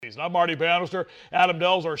season. I'm Marty Bannister. Adam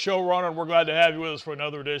Dell's our showrunner, and we're glad to have you with us for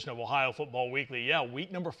another edition of Ohio Football Weekly. Yeah,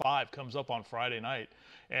 week number 5 comes up on Friday night.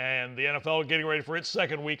 And the NFL getting ready for its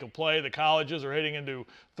second week of play. The colleges are heading into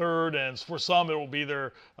third, and for some it will be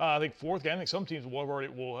their, I think, fourth game. I think some teams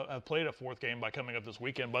will have played a fourth game by coming up this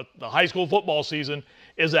weekend. But the high school football season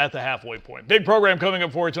is at the halfway point. Big program coming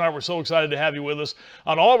up for you tonight. We're so excited to have you with us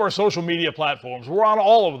on all of our social media platforms. We're on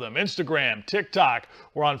all of them: Instagram, TikTok.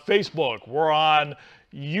 We're on Facebook. We're on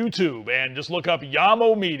YouTube, and just look up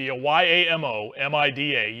Yamo Media,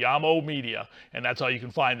 Y-A-M-O-M-I-D-A, Yamo Media, and that's how you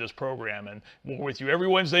can find this program. And we're with you every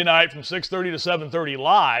Wednesday night from 6:30 to 7:30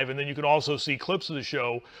 live, and then you can also see clips of the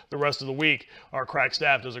show the rest of the week. Our crack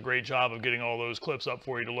staff does a great job of getting all those clips up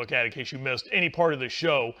for you to look at in case you missed any part of the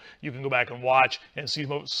show. You can go back and watch and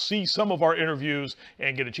see some of our interviews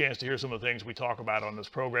and get a chance to hear some of the things we talk about on this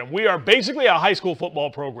program. We are basically a high school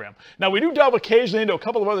football program. Now, we do delve occasionally into a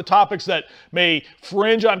couple of other topics that may fringe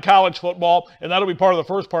on college football, and that'll be part of the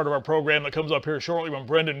first part of our program that comes up here shortly when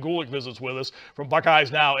Brendan Gullick visits with us from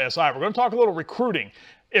BuckeyesNow SI. We're going to talk a little recruiting.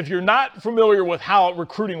 If you're not familiar with how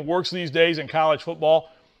recruiting works these days in college football,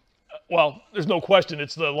 well, there's no question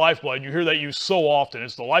it's the lifeblood. You hear that used so often.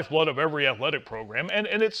 It's the lifeblood of every athletic program, and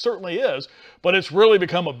it certainly is, but it's really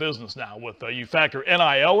become a business now with you factor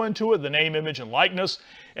NIL into it, the name, image, and likeness,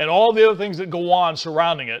 and all the other things that go on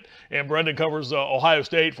surrounding it. And Brendan covers Ohio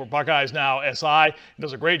State for BuckeyesNow SI. He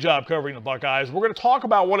does a great job covering the Buckeyes. We're going to talk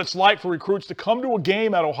about what it's like for recruits to come to a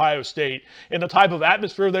game at Ohio State and the type of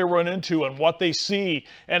atmosphere they run into and what they see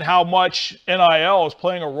and how much NIL is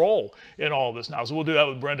playing a role in all of this now. So we'll do that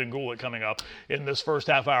with Brendan Gullick coming up in this first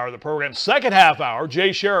half hour of the program. Second half hour,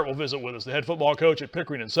 Jay Sharrett will visit with us, the head football coach at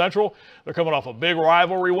Pickerington Central. They're coming off a big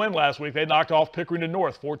rivalry win last week. They knocked off Pickerington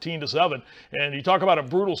North 14-7. And you talk about a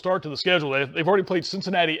brutal start to the schedule. They've already played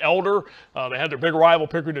Cincinnati Elder. They had their big rival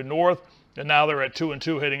Pickerington North. And now they're at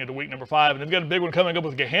 2-2 heading into week number 5. And they've got a big one coming up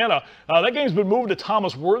with Gahanna. That game's been moved to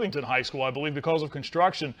Thomas Worthington High School, I believe, because of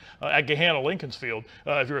construction at Gahanna Lincoln's Field.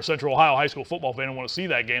 If you're a Central Ohio high school football fan and want to see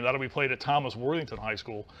that game, that'll be played at Thomas Worthington High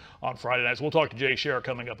School on Friday night. So we'll talk to Jay Sharrett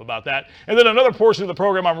coming up about that. And then another portion of the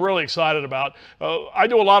program I'm really excited about. I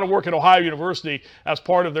do a lot of work at Ohio University as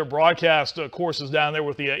part of their broadcast courses down there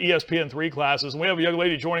with the ESPN3 classes. And we have a young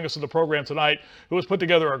lady joining us in the program tonight who has put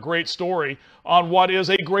together a great story on what is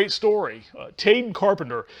a great story. Taden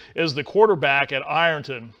Carpenter is the quarterback at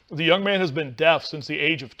Ironton. The young man has been deaf since the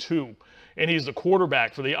age of 2, and he's the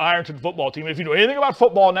quarterback for the Ironton football team. And if you know anything about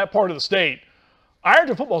football in that part of the state,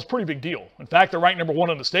 Ironton football is a pretty big deal. In fact, they're ranked number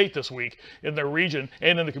 1 in the state this week in their region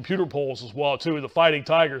and in the computer polls as well, too, the Fighting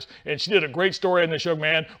Tigers. And she did a great story on this young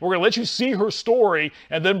man. We're going to let you see her story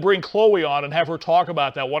and then bring Chloe on and have her talk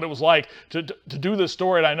about that, what it was like to do this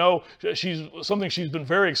story. And I know she's been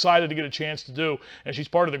very excited to get a chance to do. And she's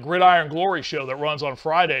part of the Gridiron Glory show that runs on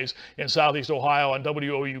Fridays in Southeast Ohio on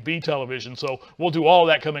WOUB television. So we'll do all of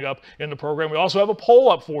that coming up in the program. We also have a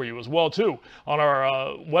poll up for you as well, too, on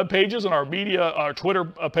our web pages and our media, our Twitter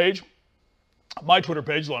page, my Twitter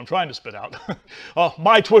page, though I'm trying to spit out,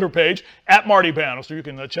 my Twitter page, at Marty Bannister. You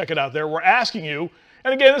can check it out there. We're asking you,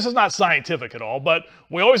 and again, this is not scientific at all, but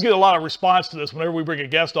we always get a lot of response to this whenever we bring a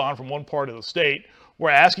guest on from one part of the state. We're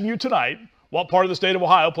asking you tonight, what part of the state of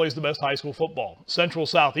Ohio plays the best high school football? Central,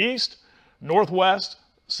 Southeast, Northwest,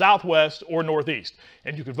 Southwest, or Northeast?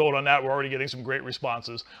 And you can vote on that. We're already getting some great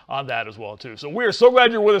responses on that as well, too. So we are so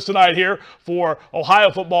glad you're with us tonight here for Ohio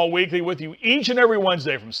Football Weekly, with you each and every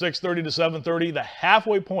Wednesday from 6:30 to 7:30. The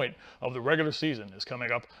halfway point of the regular season is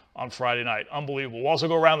coming up on Friday night. Unbelievable. We'll also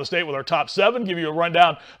go around the state with our top 7, give you a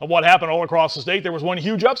rundown of what happened all across the state. There was one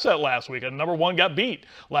huge upset last week, and number 1 got beat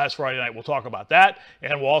last Friday night. We'll talk about that,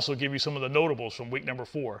 and we'll also give you some of the notables from week number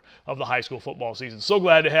 4 of the high school football season. So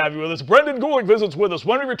glad to have you with us. Brendan Gullick visits with us.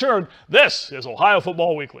 When we return, this is Ohio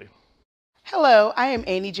Football Weekly. Hello, I am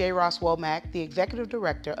Annie J. Ross Womack, the Executive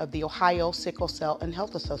Director of the Ohio Sickle Cell and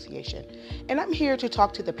Health Association, and I'm here to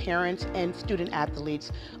talk to the parents and student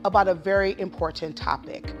athletes about a very important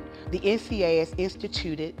topic. The NCAA has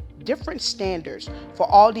instituted different standards for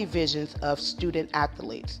all divisions of student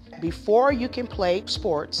athletes. Before you can play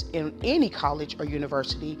sports in any college or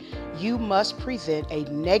university, you must present a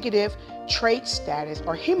negative trait status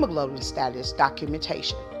or hemoglobin status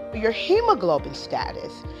documentation. Your hemoglobin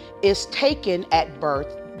status is taken at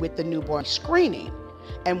birth with the newborn screening.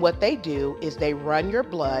 And what they do is they run your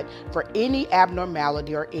blood for any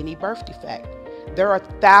abnormality or any birth defect. There are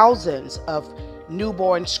thousands of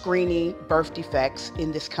newborn screening birth defects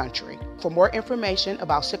in this country. For more information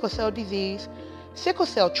about sickle cell disease, sickle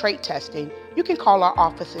cell trait testing, you can call our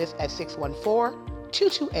offices at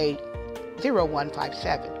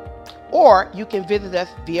 614-228-0157. Or you can visit us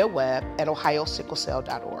via web at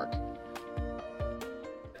ohiosicklecell.org.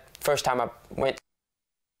 First time I went.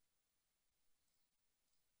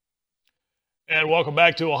 And welcome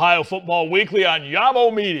back to Ohio Football Weekly on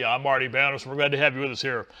Yamo Media. I'm Marty Banos. We're glad to have you with us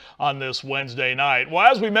here on this Wednesday night. Well,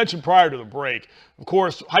 as we mentioned prior to the break, of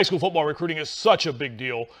course, high school football recruiting is such a big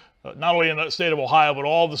deal. Not only in the state of Ohio, but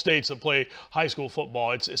all the states that play high school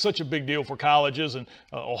football. It's such a big deal for colleges, and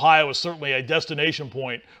Ohio is certainly a destination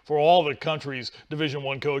point for all the country's Division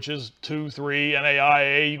I coaches, 2, 3,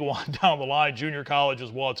 NAIA, you go on down the line, junior college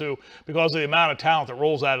as well, too, because of the amount of talent that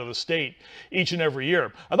rolls out of the state each and every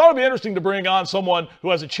year. I thought it'd be interesting to bring on someone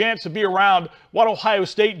who has a chance to be around what Ohio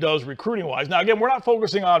State does recruiting-wise. Now, again, we're not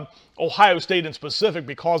focusing on Ohio State in specific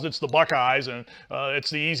because it's the Buckeyes and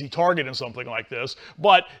it's the easy target in something like this,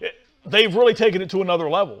 but they've really taken it to another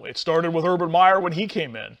level. It started with Urban Meyer when he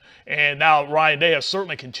came in, and now Ryan Day has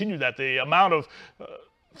certainly continued that. The amount of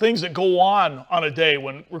things that go on a day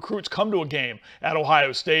when recruits come to a game at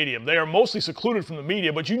Ohio Stadium. They are mostly secluded from the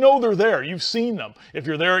media, but you know they're there. You've seen them. If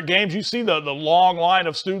you're there at games, you see the long line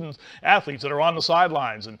of students, athletes that are on the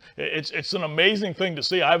sidelines, and it's an amazing thing to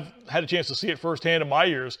see. I've had a chance to see it firsthand in my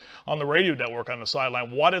years on the radio network on the sideline,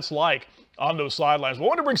 what it's like on those sidelines. We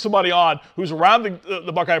want to bring somebody on who's around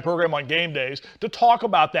the Buckeye program on game days to talk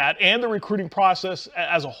about that and the recruiting process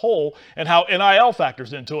as a whole and how NIL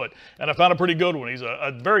factors into it. And I found a pretty good one. He's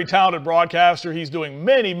a very talented broadcaster. He's doing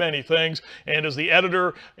many, many things and is the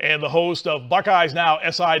editor and the host of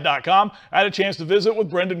BuckeyesNow, SI.com. I had a chance to visit with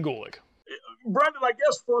Brendan Gullick. Brendan, I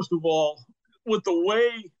guess, first of all, with the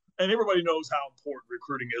way, and everybody knows how important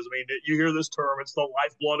recruiting is. I mean, you hear this term, it's the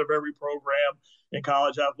lifeblood of every program in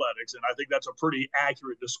college athletics, and I think that's a pretty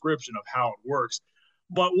accurate description of how it works.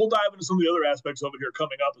 But we'll dive into some of the other aspects of it here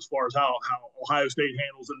coming up as far as how Ohio State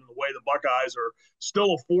handles it and the way the Buckeyes are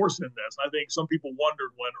still a force in this. And I think some people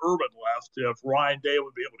wondered when Urban left if Ryan Day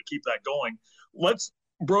would be able to keep that going. Let's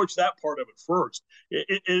broach that part of it first.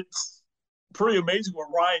 It's pretty amazing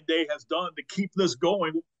what Ryan Day has done to keep this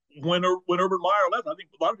going. When Urban Meyer left, I think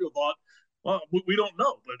a lot of people thought, well, we don't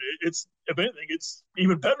know. But it's, if anything, it's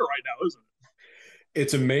even better right now, isn't it?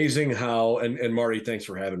 It's amazing how, and Marty, thanks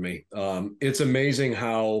for having me. It's amazing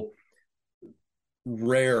how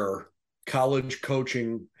rare college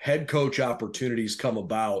coaching, head coach opportunities come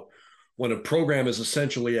about when a program is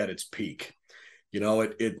essentially at its peak. You know,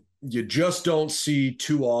 you just don't see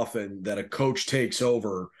too often that a coach takes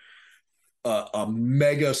over a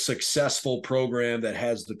mega successful program that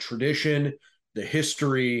has the tradition, the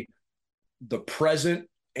history, the present,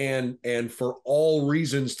 and for all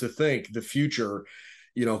reasons to think the future,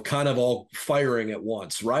 you know, kind of all firing at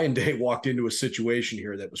once. Ryan Day walked into a situation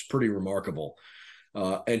here that was pretty remarkable.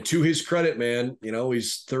 And to his credit, man, you know,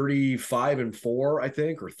 he's 35-4, I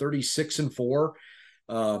think, or 36-4.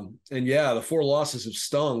 And yeah, the 4 losses have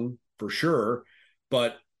stung for sure,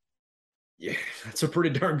 but yeah, that's a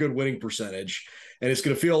pretty darn good winning percentage. And it's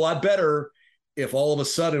going to feel a lot better if all of a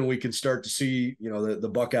sudden we can start to see, you know, the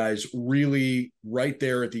Buckeyes really right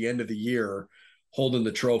there at the end of the year holding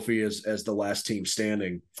the trophy as the last team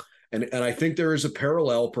standing. And I think there is a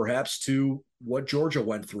parallel perhaps to what Georgia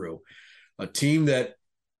went through, a team that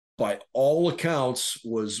by all accounts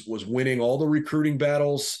was winning all the recruiting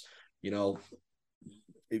battles. You know,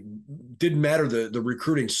 it didn't matter the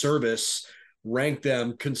recruiting service ranked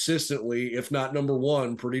them consistently, if not number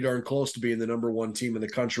one, pretty darn close to being the number one team in the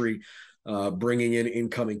country, bringing in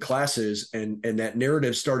incoming classes. And that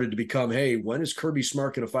narrative started to become, hey, when is Kirby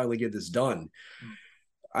Smart going to finally get this done?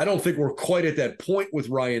 I don't think we're quite at that point with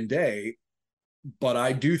Ryan Day, but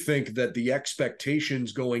I do think that the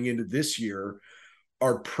expectations going into this year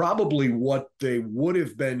are probably what they would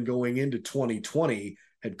have been going into 2020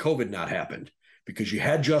 had COVID not happened, because you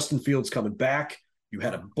had Justin Fields coming back. You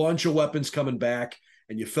had a bunch of weapons coming back,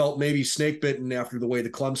 and you felt maybe snake bitten after the way the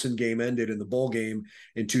Clemson game ended in the bowl game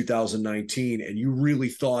in 2019. And you really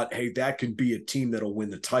thought, hey, that could be a team that'll win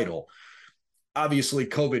the title. Obviously,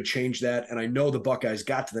 COVID changed that. And I know the Buckeyes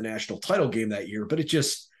got to the national title game that year, but it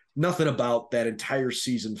just, nothing about that entire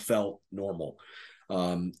season felt normal.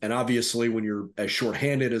 And obviously, when you're as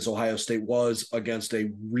shorthanded as Ohio State was against a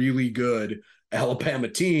really good Alabama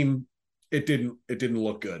team, it didn't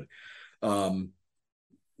look good.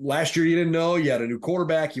 Last year, you didn't know. You had a new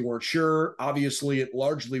quarterback. You weren't sure. Obviously, it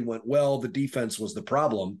largely went well. The defense was the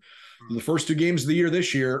problem. In the first 2 games of the year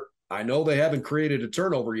this year, I know they haven't created a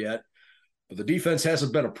turnover yet, but the defense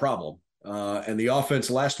hasn't been a problem. And the offense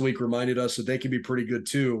last week reminded us that they can be pretty good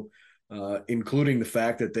too, including the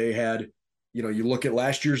fact that they had, you know, you look at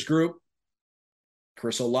last year's group,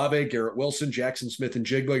 Chris Olave, Garrett Wilson, Jackson Smith and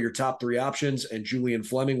Jigba, your top 3 options, and Julian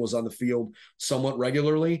Fleming was on the field somewhat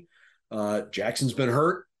regularly. Jackson's been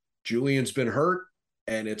hurt. Julian's been hurt.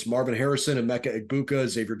 And it's Marvin Harrison and Mecca Igbuka,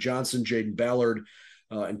 Xavier Johnson, Jaden Ballard,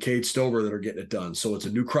 and Cade Stover that are getting it done. So it's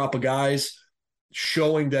a new crop of guys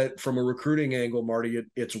showing that from a recruiting angle, Marty,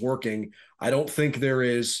 it's working. I don't think there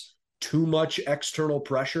is too much external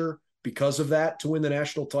pressure because of that to win the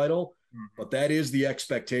national title, but that is the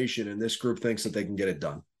expectation, and this group thinks that they can get it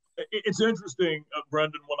done. It's interesting,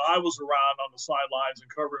 Brendan, when I was around on the sidelines and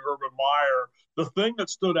covering Urban Meyer, the thing that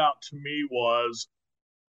stood out to me was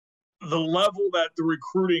the level that the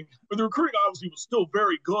recruiting obviously was still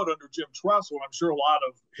very good under Jim Tressel. I'm sure a lot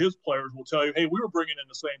of his players will tell you, hey, we were bringing in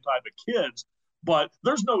the same type of kids. But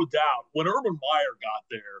there's no doubt when Urban Meyer got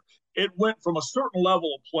there, it went from a certain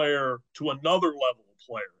level of player to another level of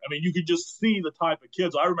player. I mean, you could just see the type of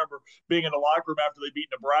kids. I remember being in the locker room after they beat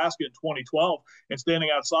Nebraska in 2012 and standing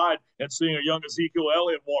outside and seeing a young Ezekiel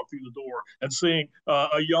Elliott walk through the door and seeing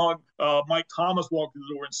a young Mike Thomas walk through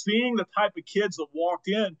the door and seeing the type of kids that walked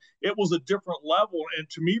in. It was a different level. And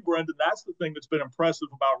to me, Brendan, that's the thing that's been impressive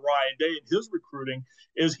about Ryan Day and his recruiting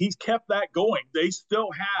is he's kept that going. They still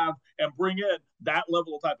have and bring in that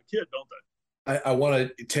level of type of kid, don't they? I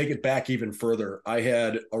want to take it back even further. I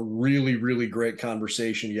had a really, really great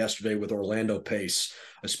conversation yesterday with Orlando Pace.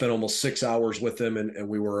 I spent almost 6 hours with him, and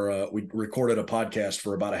we recorded a podcast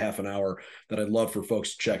for about a half an hour that I'd love for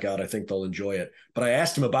folks to check out. I think they'll enjoy it. But I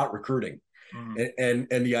asked him about recruiting and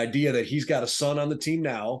the idea that he's got a son on the team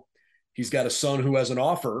now. He's got a son who has an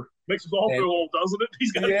offer. Makes us all feel old,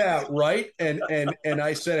 doesn't it? Right. And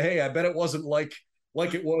I said, hey, I bet it wasn't like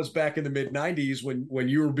it was back in the mid 90s when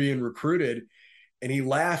you were being recruited. And he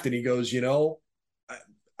laughed and he goes, I'm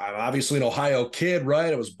obviously an Ohio kid,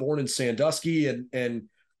 right? I was born in Sandusky and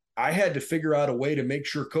I had to figure out a way to make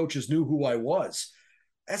sure coaches knew who I was.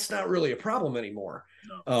 That's not really a problem anymore.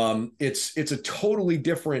 No. It's a totally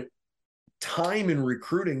different time in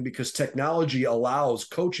recruiting because technology allows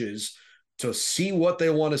coaches to see what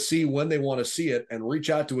they want to see when they want to see it and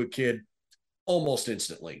reach out to a kid almost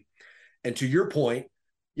instantly. And to your point,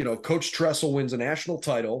 Coach Tressel wins a national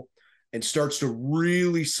title and starts to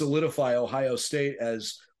really solidify Ohio State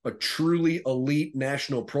as a truly elite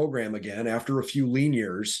national program again after a few lean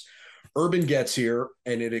years. Urban gets here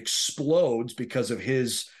and it explodes because of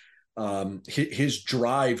his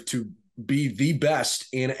drive to be the best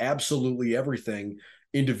in absolutely everything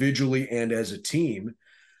individually and as a team.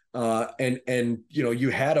 And you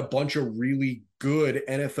had a bunch of really good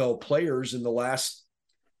NFL players in the last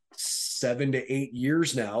 7 to 8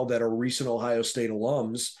 years now that are recent Ohio State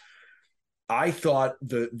alums. I thought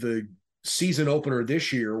the season opener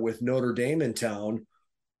this year with Notre Dame in town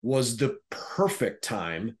was the perfect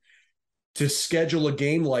time to schedule a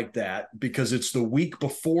game like that because it's the week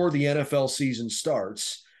before the NFL season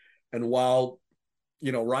starts. And while,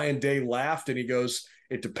 Ryan Day laughed and he goes,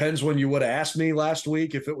 it depends when you would have asked me last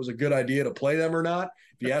week if it was a good idea to play them or not.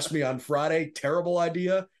 If you asked me on Friday, terrible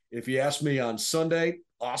idea. If you asked me on Sunday,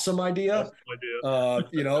 awesome idea.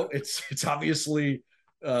 It's obviously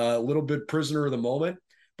a little bit prisoner of the moment,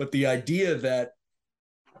 but the idea that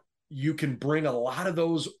you can bring a lot of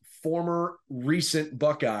those former recent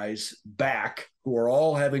Buckeyes back who are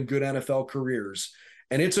all having good NFL careers,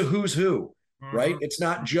 and it's a who's who, right? It's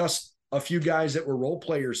not just a few guys that were role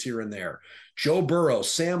players here and there. Joe Burrow,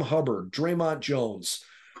 Sam Hubbard, Draymond Jones,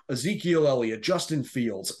 Ezekiel Elliott, Justin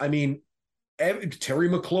Fields. I mean, Terry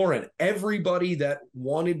McLaurin, everybody that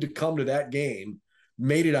wanted to come to that game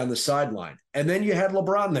made it on the sideline. And then you had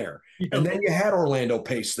LeBron there. And then you had Orlando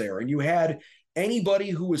Pace there. And you had anybody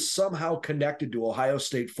who was somehow connected to Ohio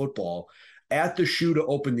State football at the shoe to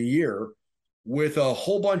open the year with a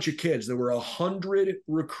whole bunch of kids. There were 100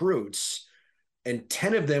 recruits and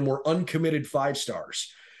 10 of them were uncommitted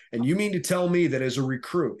 5-stars. And you mean to tell me that as a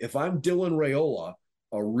recruit, if I'm Dylan Raiola,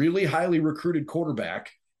 a really highly recruited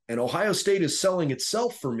quarterback, and Ohio State is selling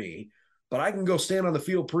itself for me, but I can go stand on the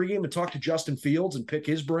field pregame and talk to Justin Fields and pick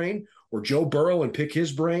his brain, or Joe Burrow and pick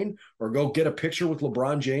his brain, or go get a picture with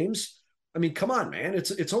LeBron James. I mean, come on, man.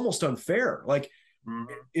 It's almost unfair. Like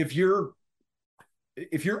if you're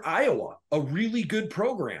Iowa, a really good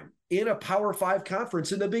program in a Power 5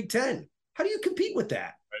 conference in the Big Ten, how do you compete with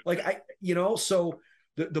that? So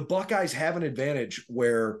the Buckeyes have an advantage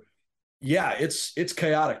where, yeah, it's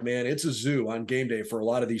chaotic, man. It's a zoo on game day for a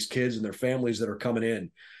lot of these kids and their families that are coming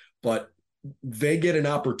in, but they get an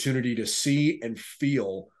opportunity to see and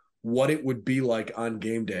feel what it would be like on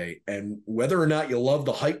game day. And whether or not you love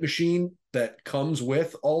the hype machine that comes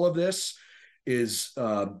with all of this is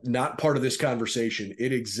not part of this conversation.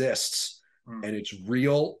 It exists and it's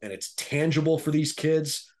real and it's tangible for these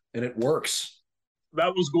kids and it works.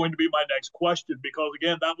 that was going to be my next question, because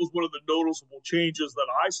again, that was one of the noticeable changes that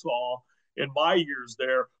I saw in my years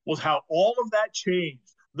there, was how all of that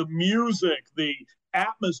changed. The music, the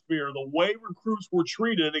atmosphere, the way recruits were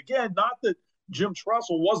treated. Again, not that Jim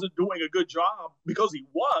Tressel wasn't doing a good job, because he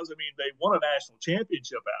was. I mean, they won a national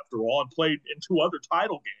championship after all and played in 2 other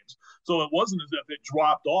title games. So it wasn't as if it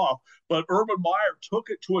dropped off. But Urban Meyer took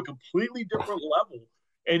it to a completely different level.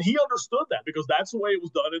 And he understood that, because that's the way it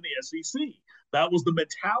was done in the SEC. That was the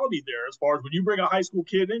mentality there, as far as when you bring a high school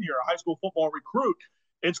kid in here, a high school football recruit,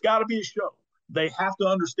 it's got to be a show. They have to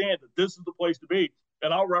understand that this is the place to be.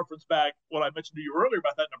 And I'll reference back what I mentioned to you earlier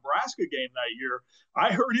about that Nebraska game that year.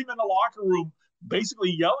 I heard him in the locker room basically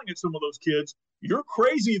yelling at some of those kids, "You're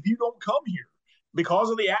crazy if you don't come here," because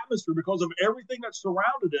of the atmosphere, because of everything that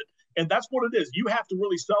surrounded it. And that's what it is. You have to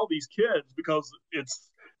really sell these kids, because it's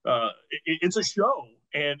a show.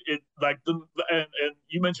 And and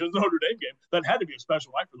you mentioned the Notre Dame game. That had to be a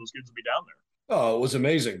special night for those kids to be down there. Oh, it was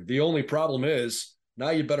amazing. The only problem is, now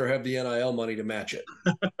you better have the NIL money to match it.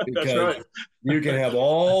 Because That's right. you can have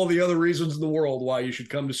all the other reasons in the world why you should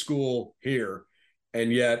come to school here.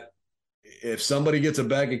 And yet, if somebody gets a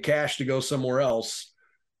bag of cash to go somewhere else,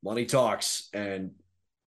 money talks. And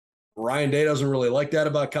Ryan Day doesn't really like that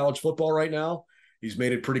about college football right now. He's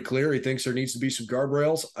made it pretty clear. He thinks there needs to be some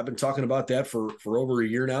guardrails. I've been talking about that for over a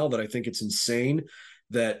year now, that I think it's insane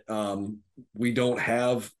that we don't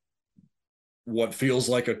have what feels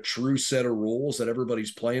like a true set of rules that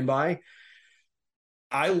everybody's playing by.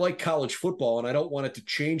 I like college football, and I don't want it to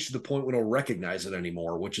change to the point we don't recognize it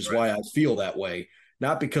anymore, which is why I feel that way.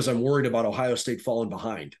 Not because I'm worried about Ohio State falling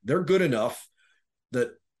behind. They're good enough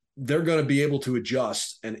that they're going to be able to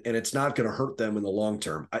adjust, and it's not going to hurt them in the long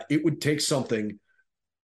term. It would take something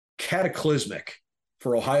cataclysmic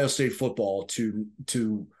for Ohio State football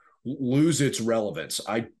to lose its relevance.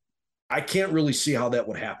 I can't really see how that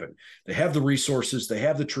would happen. They have the resources, they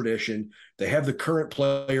have the tradition, they have the current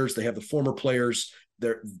players, they have the former players.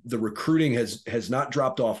 The recruiting has not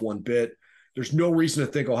dropped off one bit. There's no reason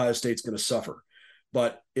to think Ohio State's going to suffer.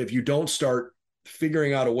 But if you don't start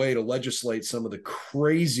figuring out a way to legislate some of the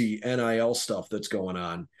crazy NIL stuff that's going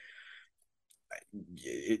on,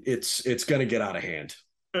 it's going to get out of hand.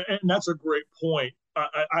 And that's a great point.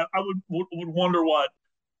 I would wonder what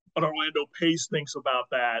Orlando Pace thinks about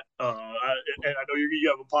that. And I know you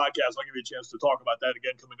have a podcast. I'll give you a chance to talk about that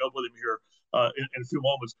again coming up with him here in a few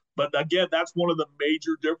moments. But again, that's one of the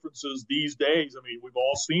major differences these days. I mean, we've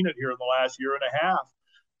all seen it here in the last year and a half,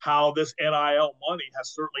 how this NIL money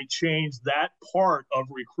has certainly changed that part of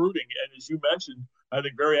recruiting. And as you mentioned, I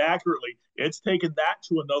think very accurately, it's taken that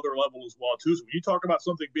to another level as well, too. So when you talk about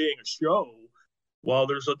something being a show, well,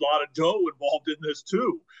 there's a lot of dough involved in this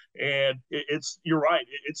too. And you're right,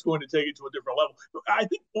 it's going to take it to a different level. I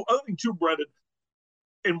think the other thing too, Brendan,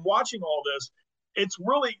 in watching all this, it's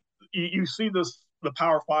really, you see this, the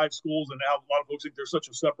Power 5 schools, and how a lot of folks think there's such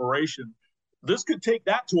a separation. This could take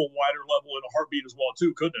that to a wider level in a heartbeat as well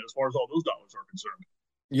too, couldn't it, as far as all those dollars are concerned?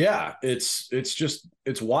 Yeah,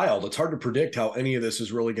 it's wild. It's hard to predict how any of this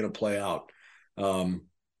is really going to play out.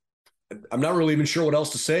 I'm not really even sure what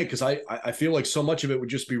else to say, because I feel like so much of it would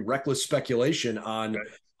just be reckless speculation on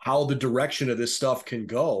how the direction of this stuff can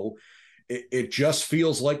go. It just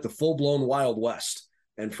feels like the full-blown Wild West.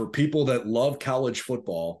 And for people that love college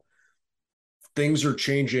football, things are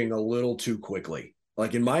changing a little too quickly.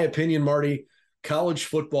 Like, in my opinion, Marty, college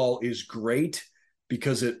football is great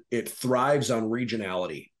because it thrives on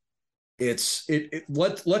regionality.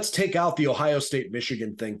 Let's take out the Ohio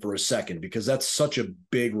State-Michigan thing for a second, because that's such a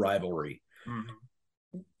big rivalry.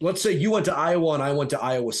 Mm-hmm. Let's say you went to Iowa and I went to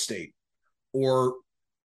Iowa State, or,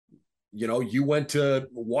 you went to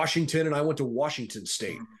Washington and I went to Washington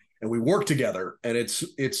State, and we work together, and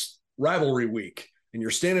it's rivalry week, and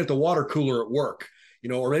you're standing at the water cooler at work,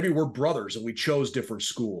 or maybe we're brothers and we chose different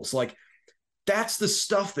schools. Like, that's the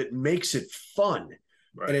stuff that makes it fun.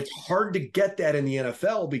 Right. And it's hard to get that in the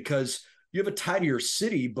NFL, because you have a tie to your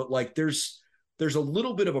city, but like there's a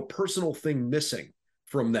little bit of a personal thing missing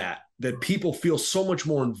from that people feel so much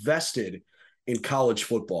more invested in college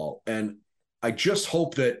football. And I just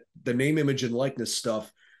hope that the name, image, and likeness stuff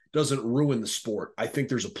doesn't ruin the sport. I think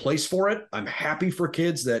there's a place for it. I'm happy for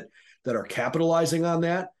kids that are capitalizing on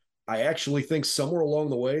that. I actually think somewhere along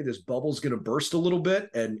the way, this bubble's going to burst a little bit,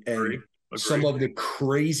 and Agreed. Some of the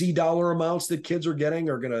crazy dollar amounts that kids are getting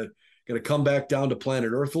are going to come back down to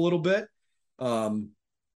planet Earth a little bit. I'm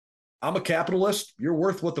a capitalist. You're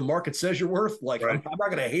worth what the market says you're worth. Like, right. I'm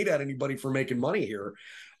not going to hate at anybody for making money here.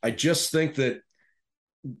 I just think that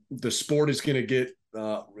the sport is going to get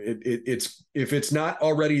it's if it's not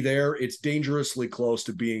already there, it's dangerously close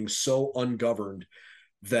to being so ungoverned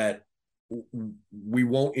that we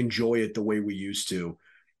won't enjoy it the way we used to.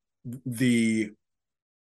 The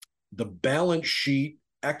balance sheet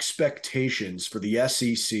expectations for the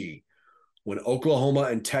SEC when Oklahoma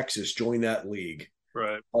and Texas join that league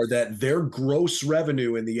are that their gross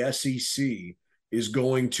revenue in the SEC is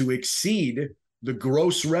going to exceed the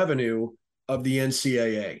gross revenue of the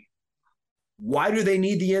NCAA. Why do they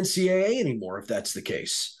need the NCAA anymore if that's the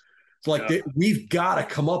case? It's like we've got to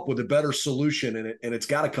come up with a better solution, and it's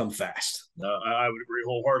got to come fast. I would agree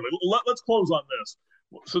wholeheartedly. Let's close on this.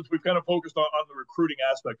 Since we've kind of focused on the recruiting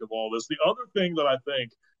aspect of all this, the other thing that I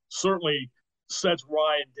think certainly sets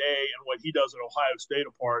Ryan Day and what he does at Ohio State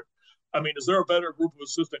apart, I mean, is there a better group of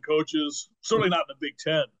assistant coaches, certainly not in the Big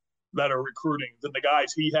Ten, that are recruiting than the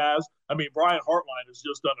guys he has? I mean, Brian Hartline has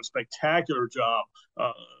just done a spectacular job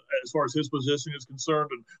as far as his position is concerned,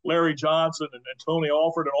 and Larry Johnson and Tony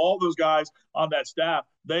Alford and all those guys on that staff,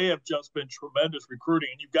 they have just been tremendous recruiting,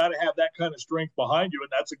 and you've got to have that kind of strength behind you,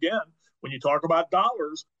 and that's, again, when you talk about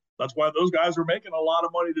dollars, that's why those guys are making a lot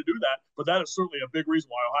of money to do that. But that is certainly a big reason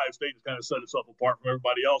why Ohio State has kind of set itself apart from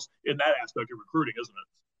everybody else in that aspect of recruiting, isn't it?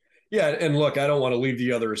 Yeah, and look, I don't want to leave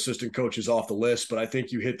the other assistant coaches off the list, but I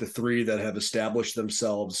think you hit the three that have established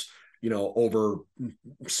themselves, over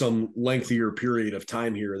some lengthier period of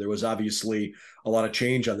time here. There was obviously a lot of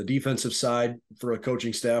change on the defensive side for a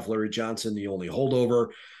coaching staff. Larry Johnson, the only holdover.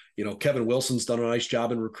 Kevin Wilson's done a nice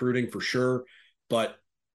job in recruiting for sure. But,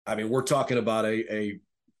 I mean, we're talking about a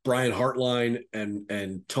Brian Hartline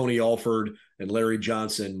and Tony Alford and Larry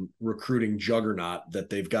Johnson recruiting juggernaut that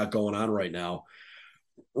they've got going on right now.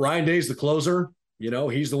 Ryan Day's the closer.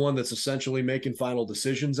 He's the one that's essentially making final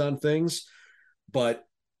decisions on things. But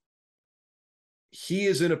he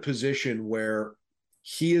is in a position where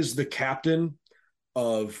he is the captain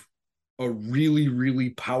of a really, really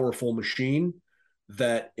powerful machine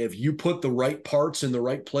that if you put the right parts in the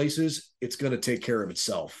right places, it's going to take care of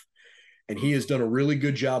itself. And he has done a really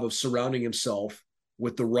good job of surrounding himself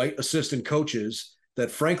with the right assistant coaches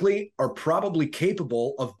that, frankly, are probably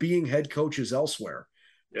capable of being head coaches elsewhere.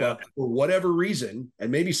 Yeah. But for whatever reason,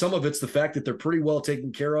 and maybe some of it's the fact that they're pretty well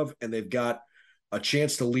taken care of and they've got a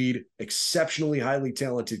chance to lead exceptionally highly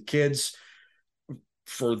talented kids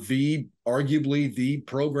for arguably the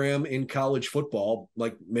program in college football.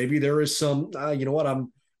 Like maybe there is some,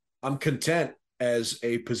 I'm content as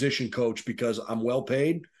a position coach because I'm well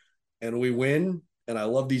paid and we win and I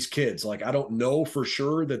love these kids. Like, I don't know for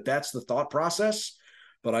sure that that's the thought process,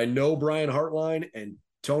 but I know Brian Hartline and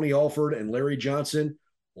Tony Alford and Larry Johnson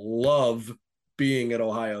love being at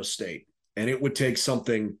Ohio State. And it would take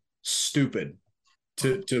something stupid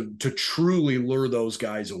to truly lure those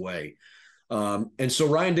guys away. And so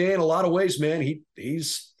Ryan Day, in a lot of ways, man,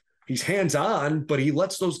 he's hands-on, but he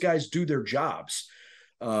lets those guys do their jobs.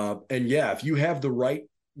 And yeah, if you have the right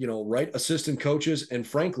assistant coaches and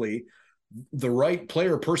frankly, the right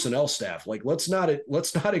player personnel staff, like let's not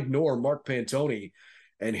ignore Mark Pantoni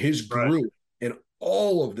and his group and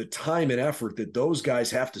all of the time and effort that those guys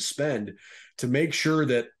have to spend to make sure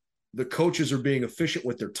that the coaches are being efficient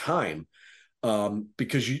with their time.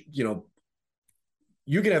 Because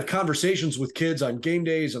you can have conversations with kids on game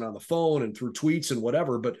days and on the phone and through tweets and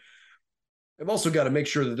whatever, but I've also got to make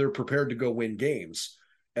sure that they're prepared to go win games.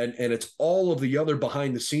 And it's all of the other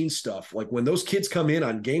behind the scenes stuff. Like when those kids come in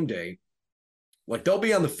on game day, like they'll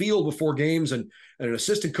be on the field before games and an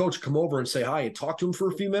assistant coach come over and say hi and talk to them for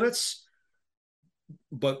a few minutes.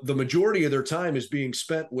 But the majority of their time is being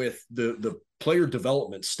spent with the player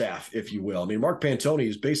development staff, if you will. I mean, Mark Pantoni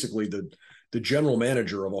is basically the general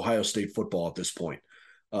manager of Ohio State football at this point.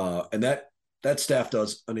 And that staff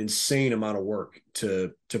does an insane amount of work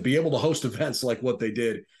to be able to host events like what they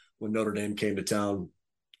did when Notre Dame came to town.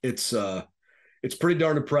 It's pretty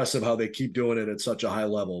darn impressive how they keep doing it at such a high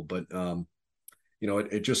level. But,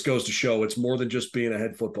 it just goes to show it's more than just being a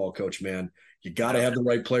head football coach, man. You got to have the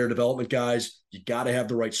right player development guys. You got to have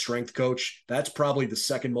the right strength coach. That's probably the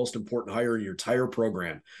second most important hire in your entire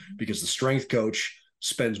program because the strength coach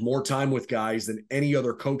spends more time with guys than any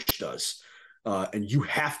other coach does. And you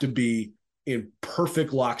have to be in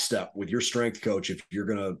perfect lockstep with your strength coach if you're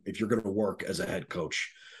gonna work as a head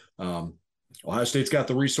coach. Ohio State's got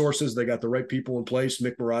the resources, they got the right people in place.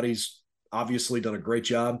 Mick Marotti's obviously done a great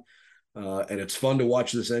job. And it's fun to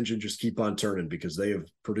watch this engine just keep on turning because they have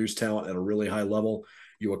produced talent at a really high level.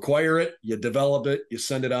 You acquire it, you develop it, you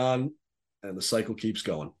send it on, and the cycle keeps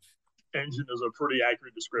going. engine is a pretty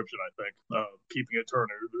accurate description, I think. Keeping it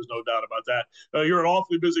turning, there's no doubt about that. You're an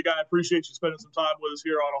awfully busy guy. I appreciate you spending some time with us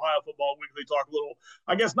here on Ohio Football Weekly. Talk a little,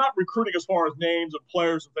 I guess, not recruiting as far as names of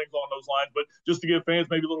players and things along those lines, but just to give fans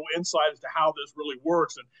maybe a little insight as to how this really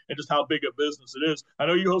works and just how big a business it is. I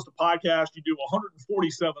know you host a podcast. You do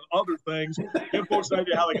 147 other things. Give folks an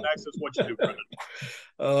idea how they can access what you do, Brendan.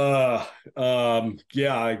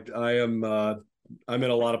 I am. I'm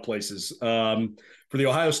in a lot of places. For the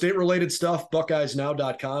Ohio State related stuff,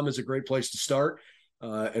 BuckeyesNow.com is a great place to start.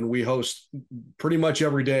 And we host pretty much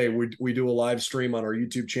every day. We do a live stream on our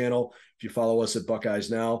YouTube channel. If you follow us at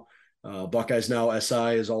Buckeyes Now, Buckeyes Now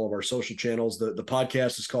SI is all of our social channels. The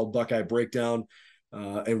podcast is called Buckeye Breakdown,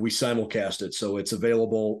 and we simulcast it. So it's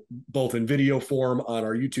available both in video form on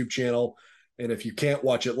our YouTube channel. And if you can't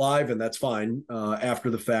watch it live, and that's fine, after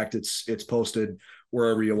the fact, it's posted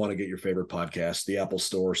wherever you want to get your favorite podcast, the Apple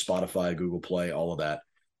Store, Spotify, Google Play, all of that.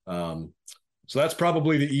 So that's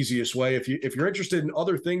probably the easiest way. If you're interested in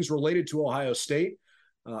other things related to Ohio State,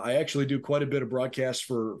 I actually do quite a bit of broadcasts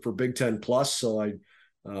for Big Ten Plus. So I've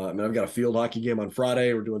got a field hockey game on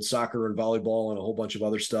Friday. We're doing soccer and volleyball and a whole bunch of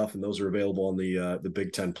other stuff, and those are available on the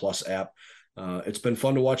Big Ten Plus app. It's been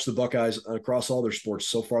fun to watch the Buckeyes across all their sports.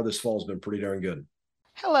 So far this fall has been pretty darn good.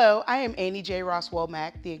 Hello, I am Annie J. Ross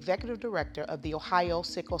Womack, the Executive Director of the Ohio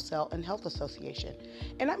Sickle Cell and Health Association,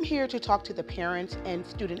 and I'm here to talk to the parents and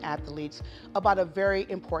student athletes about a very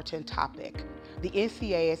important topic. The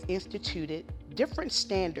NCAA has instituted different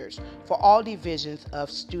standards for all divisions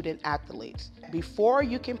of student athletes. Before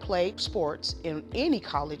you can play sports in any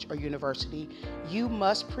college or university, you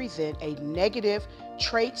must present a negative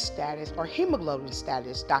trait status or hemoglobin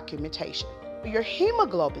status documentation. Your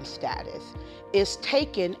hemoglobin status is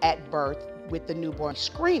taken at birth with the newborn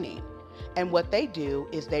screening. And what they do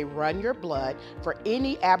is they run your blood for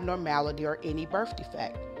any abnormality or any birth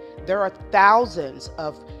defect. There are thousands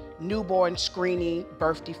of newborn screening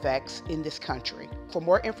birth defects in this country. For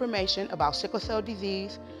more information about sickle cell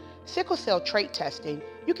disease, sickle cell trait testing,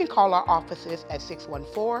 you can call our offices at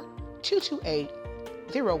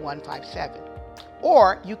 614-228-0157.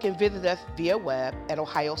 Or you can visit us via web at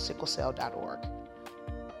ohiosicklecell.org.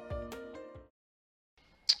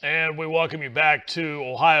 And we welcome you back to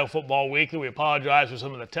Ohio Football Weekly. We apologize for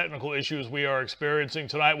some of the technical issues we are experiencing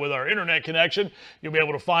tonight with our internet connection. You'll be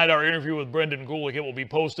able to find our interview with Brendan Gullick. It will be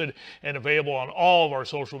posted and available on all of our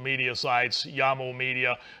social media sites, Yamo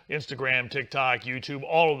Media, Instagram, TikTok, YouTube,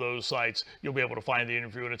 all of those sites. You'll be able to find the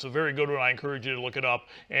interview, and it's a very good one. I encourage you to look it up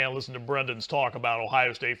and listen to Brendan's talk about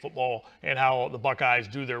Ohio State football and how the Buckeyes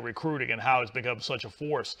do their recruiting and how it's become such a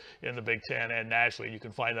force in the Big Ten and nationally. You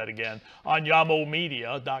can find that again on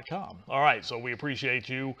YamoMedia.com. All right, so we appreciate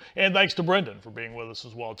you, and thanks to Brendan for being with us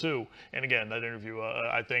as well too. And again, that interview,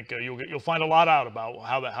 I think you'll find a lot out about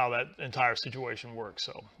how that entire situation works.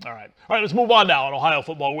 So, all right, let's move on now on Ohio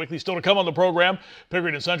Football Weekly. Still to come on the program,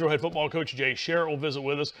 Pickerington Central head football coach Jay Sharrett will visit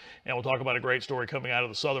with us, and we'll talk about a great story coming out of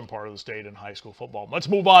the southern part of the state in high school football. Let's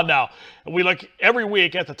move on now. We look every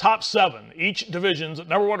week at the top 7, each division's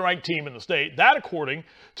number 1 ranked team in the state. That according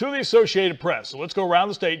to the Associated Press. So let's go around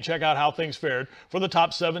the state and check out how things fared for the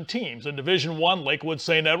top 7 teams. In Division I, Lakewood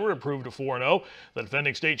St. Edward improved to 4-0. The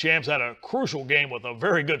defending state champs had a crucial game with a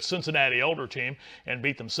very good Cincinnati Elder team and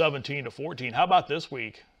beat them 17-14. How about this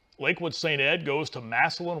week? Lakewood St. Ed goes to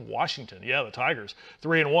Massillon, Washington. Yeah, the Tigers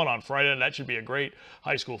 3-1 on Friday, and that should be a great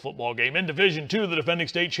high school football game. In Division II, the defending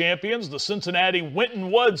state champions, the Cincinnati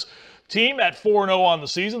Winton Woods team at 4-0 on the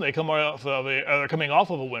season. They're coming off of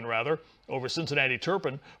a win over Cincinnati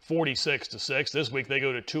Turpin, 46-6. This week they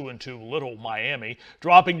go to 2-2 Little Miami.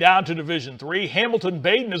 Dropping down to Division III,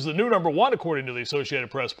 Hamilton-Baden is the new number 1 according to the Associated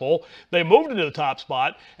Press poll. They moved into the top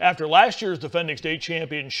spot after last year's defending state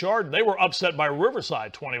champion Chardon. They were upset by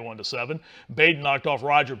Riverside 21-7. Baden knocked off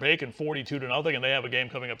Roger Bacon 42-0, and they have a game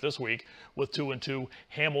coming up this week with 2-2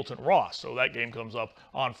 Hamilton-Ross. So that game comes up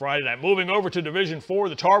on Friday night. Moving over to Division IV,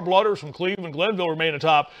 the Tar Blooders from Cleveland Glenville remain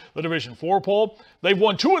atop the Division IV poll. They've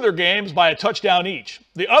won 2 of their games by a touchdown each.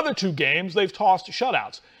 The other 2 games they've tossed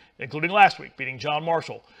shutouts, including last week, beating John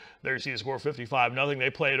Marshall. There you see the score 55-0. They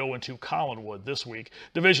play at 0-2 Collinwood this week.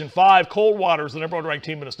 Division V, Coldwater is the number 1 ranked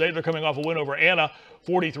team in the state. They're coming off a win over Anna,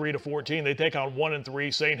 43-14. They take on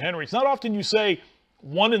 1-3 St. Henry. It's not often you say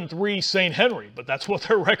 1-3 St. Henry, but that's what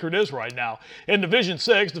their record is right now. In Division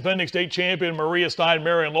VI, defending state champion Maria Stein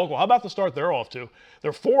Marion Local. How about the start they're off to?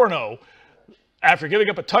 They're 4-0. After giving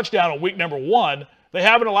up a touchdown on week number 1, They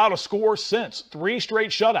haven't allowed a score since. 3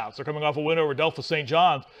 straight shutouts. They're coming off a win over Delphos St.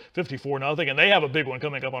 John's, 54-0, and they have a big one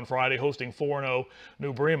coming up on Friday, hosting 4-0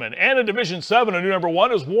 New Bremen. And in Division 7, a new number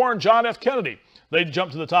 1 is Warren John F. Kennedy. They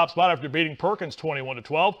jumped to the top spot after beating Perkins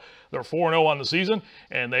 21-12. They're 4-0 on the season,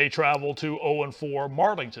 and they travel to 0-4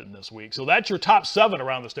 Marlington this week. So that's your top 7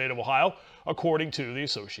 around the state of Ohio, according to the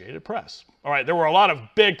Associated Press. All right, there were a lot of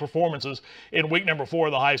big performances in week number 4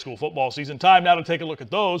 of the high school football season. Time now to take a look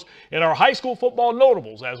at those in our high school football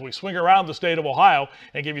notables as we swing around the state of Ohio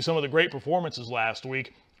and give you some of the great performances last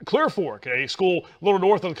week. Clear Fork, a school a little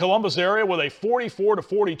north of the Columbus area with a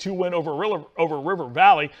 44-42 win over River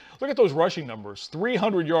Valley. Look at those rushing numbers.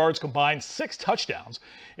 300 yards combined, 6 touchdowns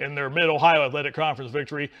in their Mid-Ohio Athletic Conference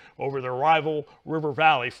victory over their rival River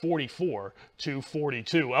Valley,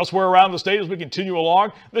 44-42. Elsewhere around the state as we continue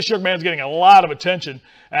along, this young man's getting a lot of attention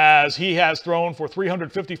as he has thrown for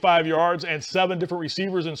 355 yards and 7 different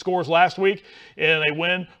receivers and scores last week in a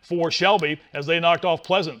win for Shelby as they knocked off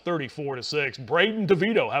Pleasant 34-6. Braden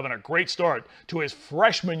DeVito having a great start to his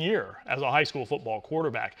freshman year as a high school football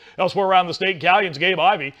quarterback. Elsewhere around the state, Galleon's Gabe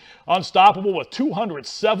Ivey, unstoppable with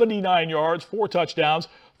 279 yards, 4 touchdowns,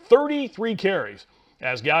 33 carries,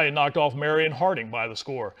 as Galleon knocked off Marion Harding by the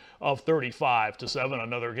score of 35-7,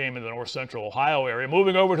 another game in the north central Ohio area.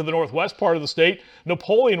 Moving over to the northwest part of the state,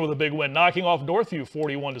 Napoleon with a big win, knocking off Northview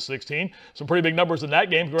 41-16. Some pretty big numbers in that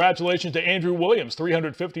game. Congratulations to Andrew Williams,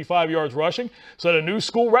 355 yards rushing, set a new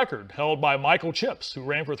school record held by Michael Chips, who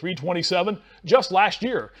ran for 327 just last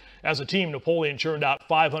year. As a team, Napoleon churned out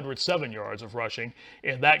 507 yards of rushing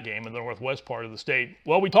in that game in the northwest part of the state.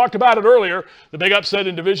 Well, we talked about it earlier. The big upset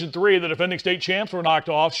in Division 3, the defending state champs were knocked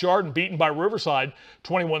off. Chardon beaten by Riverside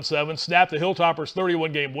 21-7, snapped the Hilltoppers'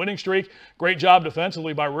 31-game winning streak. Great job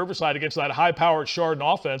defensively by Riverside against that high-powered Chardon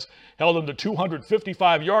offense. Held them to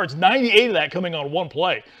 255 yards, 98 of that coming on one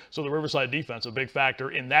play. So the Riverside defense, a big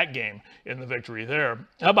factor in that game in the victory there.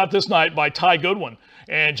 How about this night by Ty Goodwin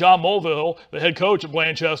and John Mulvihill, the head coach at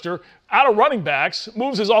Blanchester, out of running backs,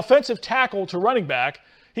 moves his offensive tackle to running back.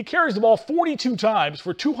 He carries the ball 42 times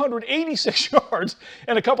for 286 yards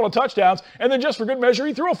and a couple of touchdowns, and then just for good measure,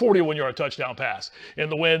 he threw a 41-yard touchdown pass in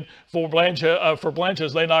the win for Blanche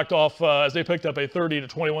as they knocked off, as they picked up a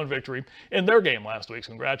 30-21 victory in their game last week.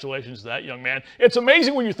 Congratulations to that young man. It's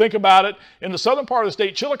amazing when you think about it. In the southern part of the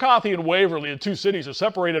state, Chillicothe and Waverly, the two cities, are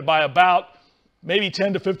separated by about maybe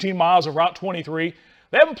 10 to 15 miles of Route 23.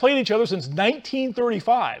 They haven't played each other since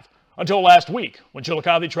 1935. Until last week, when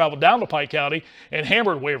Chillicothe traveled down to Pike County and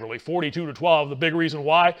hammered Waverly 42-12. The big reason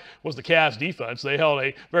why was the Cavs defense. They held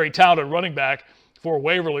a very talented running back for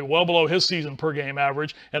Waverly, well below his season per game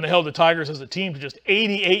average, and they held the Tigers as a team to just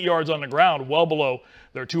 88 yards on the ground, well below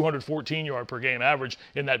their 214-yard per game average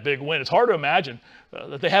in that big win. It's hard to imagine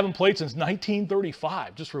that they haven't played since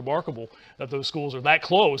 1935. Just remarkable that those schools are that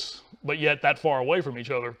close, but yet that far away from each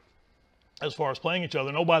other as far as playing each other.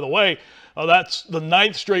 And oh, by the way, that's the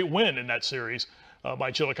 9th straight win in that series by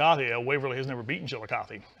Chillicothe. Waverly has never beaten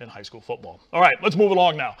Chillicothe in high school football. All right, let's move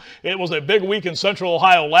along now. It was a big week in Central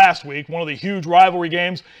Ohio last week. One of the huge rivalry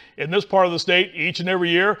games in this part of the state each and every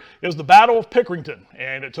year is the Battle of Pickerington.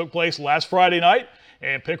 And it took place last Friday night.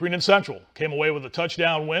 And Pickerington Central came away with a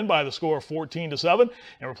touchdown win by the score of 14-7. And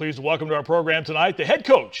we're pleased to welcome to our program tonight the head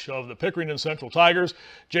coach of the Pickerington Central Tigers,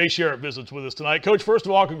 Jay Sharrett, visits with us tonight. Coach, first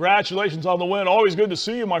of all, congratulations on the win. Always good to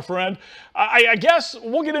see you, my friend. I guess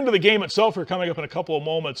we'll get into the game itself here coming up in a couple of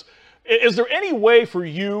moments. Is there any way for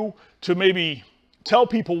you to maybe tell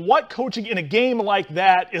people what coaching in a game like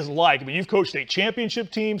that is like? I mean, you've coached state championship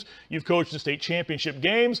teams, you've coached the state championship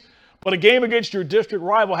games, but a game against your district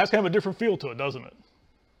rival has kind of a different feel to it, doesn't it?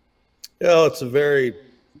 Yeah, it's a very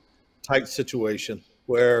tight situation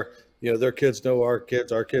where, their kids know our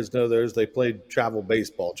kids know theirs. They played travel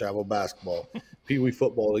baseball, travel basketball, pee-wee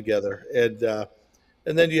football together. And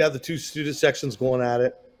then you have the two student sections going at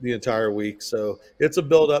it the entire week. So it's a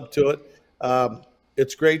build up to it.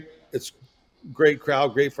 It's great. It's great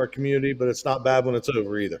crowd, great for our community, but it's not bad when it's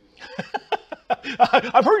over either.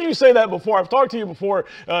 I've heard you say that before. I've talked to you before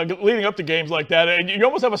leading up to games like that, and you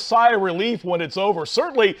almost have a sigh of relief when it's over.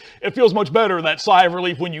 Certainly, it feels much better, that sigh of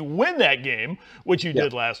relief, when you win that game, which you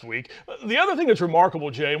did last week. The other thing that's remarkable,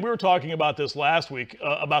 Jay, and we were talking about this last week,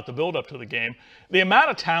 about the build-up to the game, the amount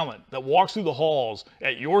of talent that walks through the halls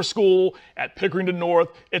at your school, at Pickerington North,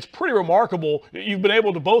 it's pretty remarkable. You've been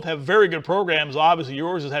able to both have very good programs. Obviously,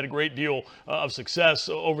 yours has had a great deal of success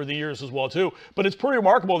over the years as well, too. But it's pretty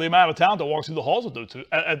remarkable the amount of talent that walks through the halls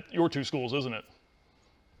at your two schools, isn't it?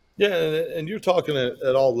 Yeah, and you're talking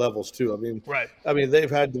at all levels too. Right. I mean,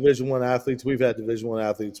 they've had Division I athletes, we've had Division I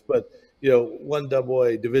athletes, but one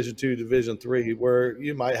AA, Division II, Division III, where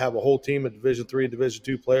you might have a whole team of Division III, Division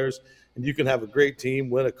II players, and you can have a great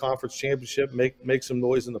team, win a conference championship, make some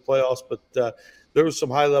noise in the playoffs. But there was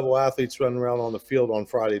some high level athletes running around on the field on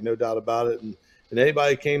Friday, no doubt about it. And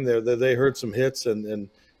anybody came there, they heard some hits and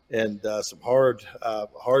some hard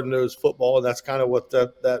nosed football, and that's kind of what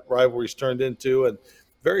that rivalry's turned into. And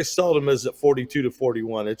very seldom is it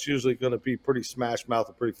 42-41. It's usually going to be pretty smash mouth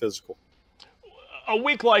and pretty physical. A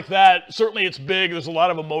week like that, certainly it's big. There's a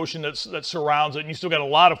lot of emotion that surrounds it, and you still got a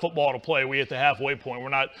lot of football to play. We're at the halfway point. We're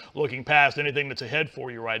not looking past anything that's ahead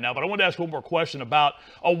for you right now. But I wanted to ask one more question about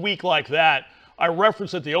a week like that. I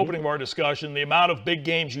referenced at the opening of our discussion the amount of big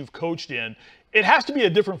games you've coached in. It has to be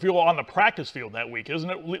a different feel on the practice field that week, isn't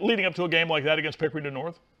it, leading up to a game like that against Pickerington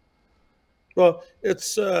North? Well,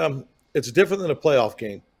 it's different than a playoff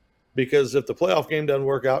game, because if the playoff game doesn't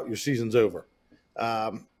work out, your season's over.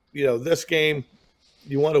 This game,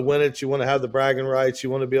 you want to win it. You want to have the bragging rights. You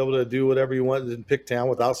want to be able to do whatever you want in Picktown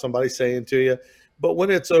without somebody saying to you. But when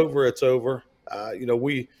it's over, it's over.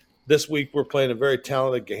 This week we're playing a very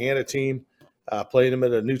talented Gahanna team, playing them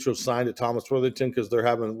at a neutral sign at Thomas Worthington because they're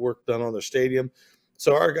having work done on their stadium.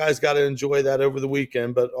 So our guys got to enjoy that over the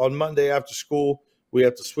weekend. But on Monday after school, we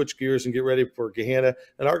have to switch gears and get ready for Gahanna.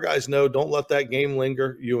 And our guys know, don't let that game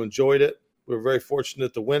linger. You enjoyed it. We were very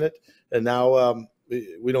fortunate to win it. And now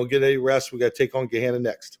we don't get any rest. We got to take on Gahanna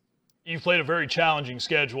next. You've played a very challenging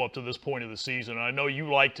schedule up to this point of the season, and I know you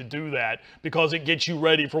like to do that because it gets you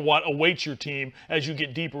ready for what awaits your team as you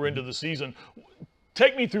get deeper into the season.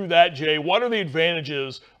 Take me through that, Jay. What are the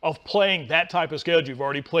advantages of playing that type of schedule? You've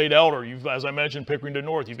already played Elder. You've, as I mentioned, Pickerington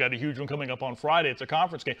North. You've got a huge one coming up on Friday. It's a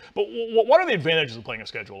conference game. But what are the advantages of playing a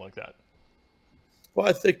schedule like that? Well,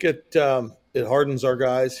 I think it hardens our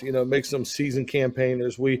guys. It makes them seasoned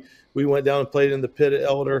campaigners. We went down and played in the pit at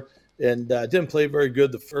Elder and didn't play very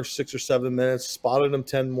good the first 6 or 7 minutes. Spotted them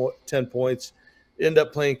 10 points. End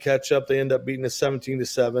up playing catch up. They end up beating us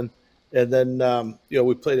 17-7. And then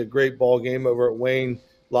we played a great ball game over at Wayne.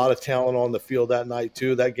 A lot of talent on the field that night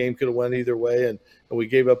too. That game could have went either way, and we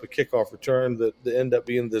gave up a kickoff return that ended up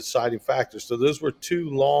being the deciding factor. So those were 2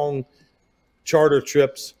 long charter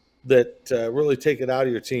trips that really take it out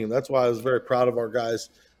of your team. That's why I was very proud of our guys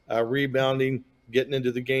rebounding, getting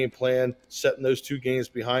into the game plan, setting those 2 games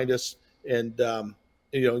behind us, and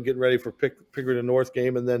getting ready for Pickerington North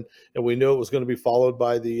game. And we knew it was going to be followed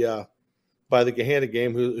by the Gahanna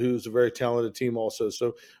game, who's a very talented team also.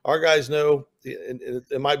 So our guys know,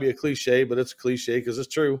 it might be a cliche, but it's a cliche because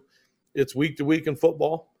it's true. It's week to week in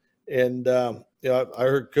football. And, I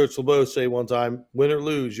heard Coach LeBeau say one time, win or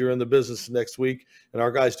lose, you're in the business next week. And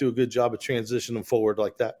our guys do a good job of transitioning forward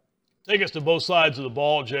like that. Take us to both sides of the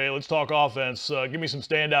ball, Jay. Let's talk offense. Give me some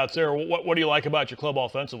standouts there. What do you like about your club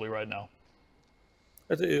offensively right now?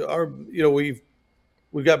 I tell you,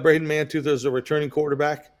 we've got Braden Mantooth as a returning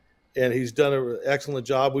quarterback, and he's done an excellent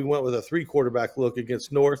job. We went with a 3-quarterback look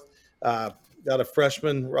against North. Got a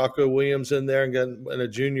freshman, Rocco Williams, in there, and a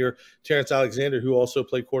junior, Terrence Alexander, who also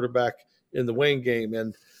played quarterback in the Wayne game.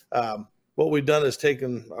 And what we've done is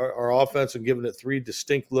taken our offense and given it 3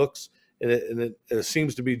 distinct looks, and it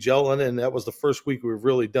seems to be gelling. And that was the first week we've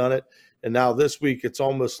really done it. And now this week, it's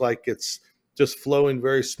almost like it's just flowing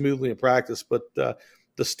very smoothly in practice. But the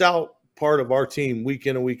stout part of our team week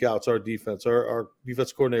in and week out is our defense. Our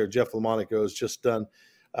defense coordinator, Jeff Lamonaco, has just done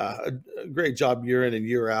a great job year in and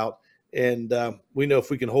year out. And we know if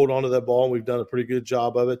we can hold on to that ball, and we've done a pretty good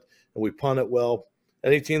job of it, and we punt it well.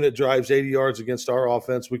 Any team that drives 80 yards against our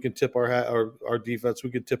offense, we can tip our hat, our defense, we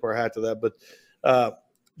can tip our hat to that. But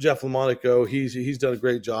Jeff Lamonaco, he's done a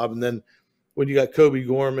great job. And then when you got Kobe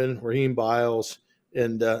Gorman, Raheem Biles,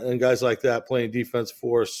 and guys like that playing defense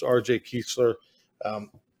for us, R.J. Kiesler,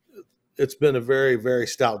 it's been a very, very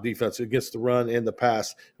stout defense against the run and the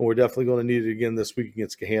pass, and we're definitely going to need it again this week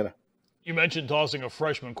against Gahanna. You mentioned tossing a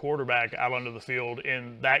freshman quarterback out onto the field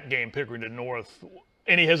in that game, Pickerington North.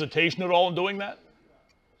 Any hesitation at all in doing that?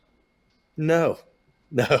 No.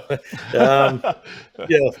 I've done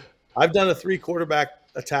a 3-quarterback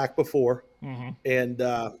attack before, and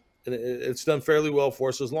it's done fairly well for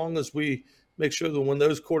us as long as we make sure that when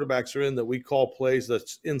those quarterbacks are in, that we call plays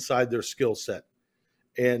that's inside their skill set.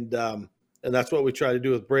 And that's what we try to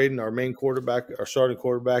do with Braden, our main quarterback, our starting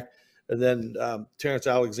quarterback. And then Terrence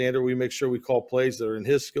Alexander, we make sure we call plays that are in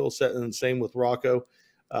his skill set, and the same with Rocco,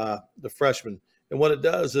 the freshman. And what it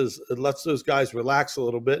does is it lets those guys relax a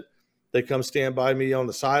little bit. They come stand by me on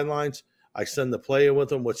the sidelines. I send the play in with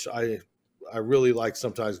them, which I really like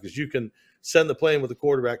sometimes, because you can send the play in with the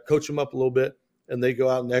quarterback, coach them up a little bit, and they go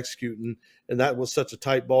out and execute. And that was such a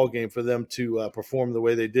tight ball game for them to perform the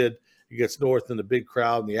way they did against North and the big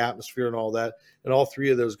crowd and the atmosphere and all that. And all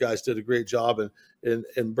three of those guys did a great job.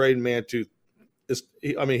 And Braden Mantooth,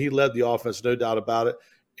 he led the offense, no doubt about it.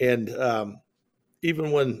 And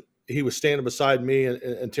even when he was standing beside me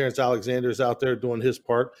and Terrence Alexander's out there doing his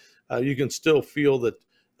part, you can still feel that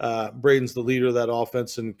Braden's the leader of that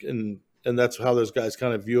offense, and that's how those guys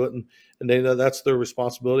kind of view it, and they know that's their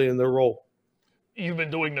responsibility and their role. You've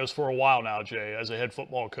been doing this for a while now, Jay, as a head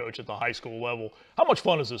football coach at the high school level. How much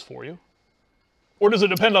fun is this for you? Or does it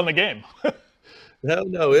depend on the game?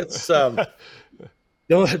 No, it's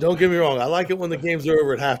don't get me wrong. I like it when the games are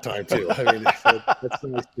over at halftime too. I mean, that's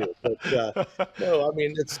nice too. But no, I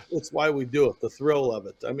mean, it's why we do it. The thrill of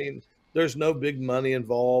it. I mean, there's no big money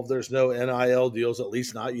involved. There's no NIL deals, at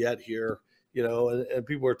least not yet here. And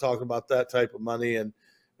people are talking about that type of money, and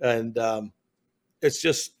it's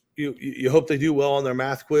just you hope they do well on their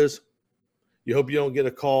math quiz. You hope you don't get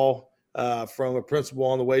a call from a principal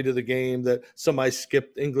on the way to the game that somebody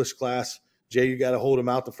skipped English class. Jay, you got to hold them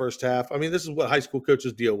out the first half. I mean, this is what high school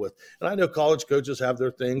coaches deal with. And I know college coaches have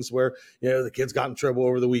their things where, the kids got in trouble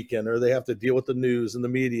over the weekend, or they have to deal with the news and the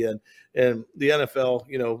media. And the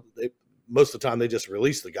NFL, most of the time they just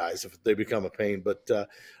release the guys if they become a pain. But,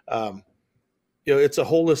 it's a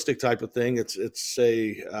holistic type of thing. It's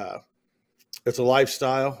a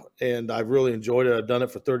lifestyle, and I've really enjoyed it. I've done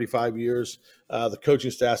it for 35 years. The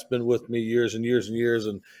coaching staff's been with me years and years and years,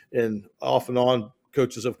 and off and on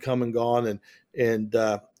coaches have come and gone, and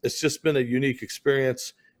it's just been a unique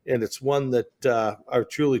experience, and it's one that I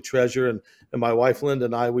truly treasure. And my wife Linda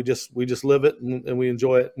and I, we just live it, and we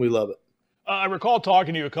enjoy it, and we love it. I recall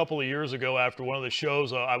talking to you a couple of years ago after one of the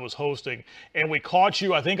shows I was hosting, and we caught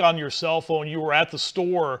you, I think, on your cell phone. You were at the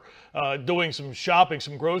store doing some shopping,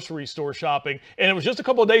 some grocery store shopping, and it was just a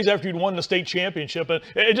couple of days after you'd won the state championship, and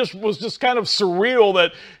it was just kind of surreal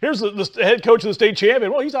that here's the head coach of the state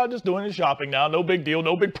champion. Well, he's out just doing his shopping now. No big deal.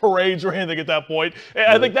 No big parades or anything at that point. And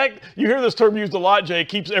I think that you hear this term used a lot, Jay. It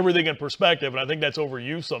keeps everything in perspective, and I think that's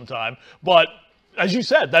overused sometime. But as you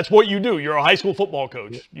said, that's what you do. You're a high school football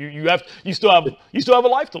coach. You still have a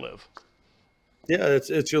life to live. Yeah,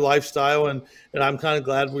 it's your lifestyle, and I'm kind of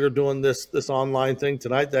glad we were doing this online thing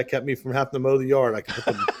tonight. That kept me from having to mow the yard. I could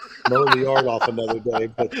put the mow the yard off another day,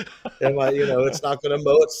 but it's not going to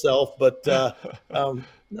mow itself. But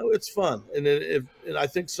no, it's fun, and I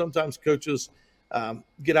think sometimes coaches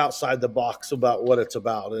get outside the box about what it's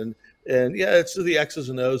about, and yeah, it's the X's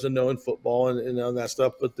and O's and knowing football and all that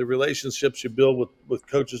stuff. But the relationships you build with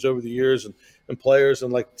coaches over the years and players.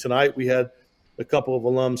 And like tonight, we had a couple of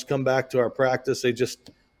alums come back to our practice.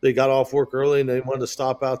 They got off work early and they wanted to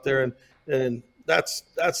stop out there. And that's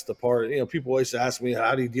the part. People always ask me,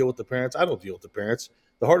 how do you deal with the parents? I don't deal with the parents.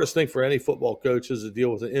 The hardest thing for any football coach is to deal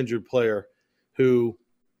with an injured player who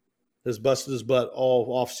has busted his butt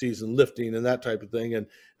all off season lifting and that type of thing. And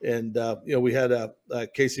we had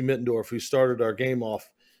Casey Mittendorf, who started our game off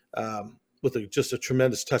with just a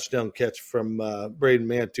tremendous touchdown catch from Braden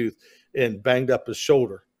Mantooth, and banged up his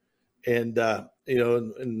shoulder. And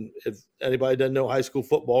if anybody doesn't know high school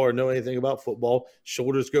football or know anything about football,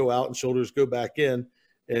 shoulders go out and shoulders go back in,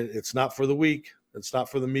 and it's not for the weak. It's not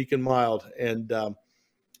for the meek and mild. And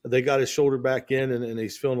they got his shoulder back in, and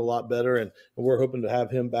he's feeling a lot better. And we're hoping to have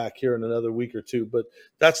him back here in another week or two. But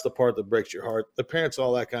that's the part that breaks your heart. The parents,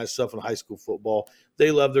 all that kind of stuff in high school football, they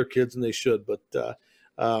love their kids, and they should. But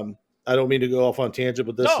I don't mean to go off on tangent,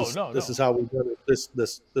 but this is how we've done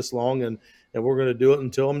it this long, and we're going to do it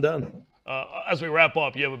until I'm done. As we wrap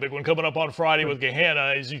up, you have a big one coming up on Friday with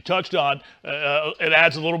Gahanna. As you touched on, it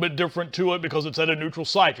adds a little bit different to it because it's at a neutral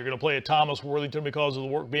site. You're going to play at Thomas Worthington because of the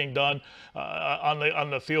work being done on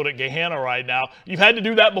the field at Gahanna right now. You've had to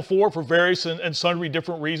do that before for various and sundry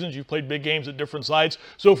different reasons. You've played big games at different sites.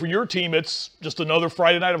 So for your team, it's just another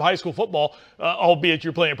Friday night of high school football, albeit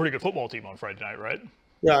you're playing a pretty good football team on Friday night, right?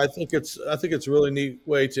 Yeah, I think it's a really neat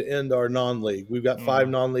way to end our non-league. We've got 5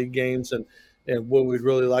 non-league games, and what we'd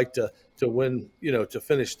really like to win, to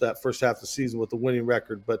finish that first half of the season with a winning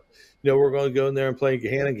record. But, we're going to go in there and play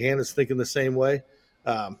Gahanna. Gahanna's thinking the same way.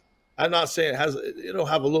 I'm not saying it'll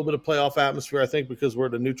have a little bit of playoff atmosphere, I think, because we're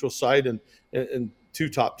at a neutral site and 2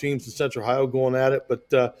 top teams in Central Ohio going at it.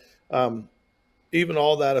 But even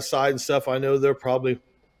all that aside and stuff, I know they're probably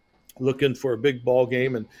looking for a big ball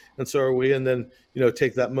game, and so are we. And then,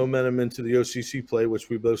 take that momentum into the OCC play, which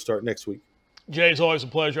we both start next week. Jay, it's always a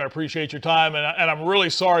pleasure. I appreciate your time, and I'm really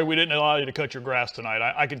sorry we didn't allow you to cut your grass tonight.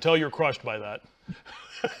 I can tell you're crushed by that.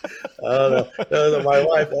 No, my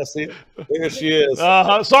wife, I see. There she is.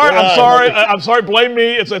 Sorry, I'm sorry. Blame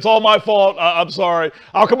me. It's all my fault. I'm sorry.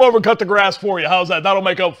 I'll come over and cut the grass for you. How's that? That'll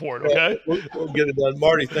make up for it, okay? We'll get it done.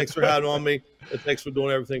 Marty, thanks for having on me, and thanks for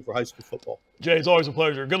doing everything for high school football. Jay, it's always a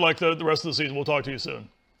pleasure. Good luck the rest of the season. We'll talk to you soon.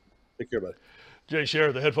 Take care, buddy. Jay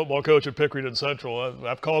Sharrett, the head football coach at Pickerington Central.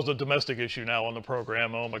 I've caused a domestic issue now on the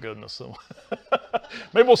program. Oh, my goodness. So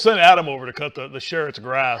maybe we'll send Adam over to cut the Sharrett's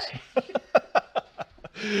grass.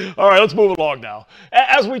 All right, let's move along now.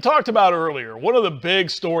 As we talked about earlier, one of the big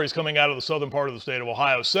stories coming out of the southern part of the state of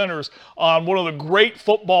Ohio centers on one of the great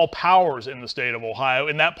football powers in the state of Ohio,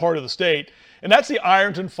 in that part of the state, and that's the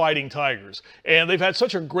Ironton Fighting Tigers. And they've had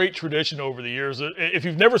such a great tradition over the years. If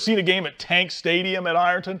you've never seen a game at Tank Stadium at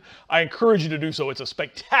Ironton, I encourage you to do so. It's a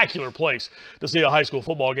spectacular place to see a high school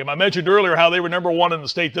football game. I mentioned earlier how they were #1 in the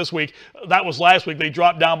state this week. That was last week. They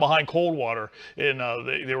dropped down behind Coldwater in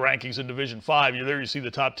the rankings in Division 5. There you see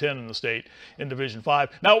the top 10 in the state in Division 5.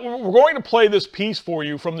 Now, we're going to play this piece for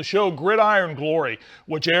you from the show Gridiron Glory,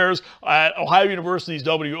 which airs at Ohio University's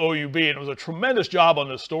WOUB. And it was a tremendous job on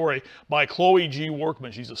this story by Chloe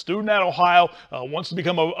Gee-Workman. She's a student at Ohio, wants to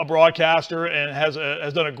become a broadcaster, and has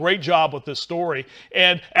done a great job with this story.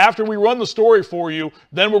 And after we run the story for you,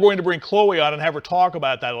 then we're going to bring Chloe on and have her talk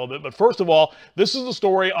about that a little bit. But first of all, this is the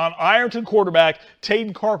story on Ironton quarterback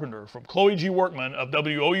Taden Carpenter from Chloe Gee-Workman of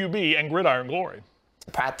WOUB and Gridiron Glory.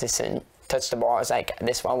 Practice and touch the ball is like,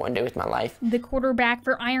 this is what I want to do with my life. The quarterback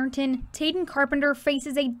for Ironton, Taden Carpenter,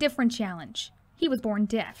 faces a different challenge. He was born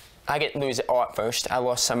deaf. I didn't lose it all at first. I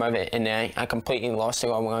lost some of it, and then I completely lost it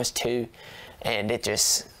all when I was 2. And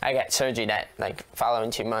I got surgery that, following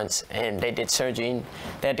 2 months, and they did surgery, and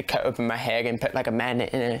they had to cut open my head and put, a magnet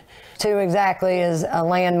in it. 2 exactly is a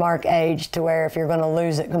landmark age to where if you're going to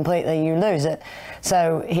lose it completely, you lose it.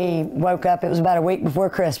 So he woke up, it was about a week before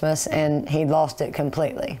Christmas, and he lost it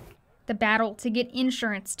completely. The battle to get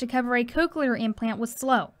insurance to cover a cochlear implant was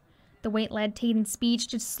slow. The wait led Taden's speech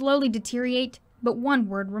to slowly deteriorate, but one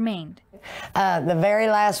word remained. The very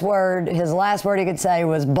last word, his last word he could say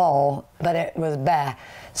was ball, but it was bah.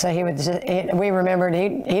 So we remembered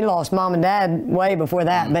he lost mom and dad way before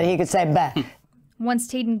that, but he could say bah. Once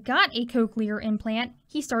Taden got a cochlear implant,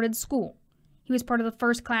 he started school. He was part of the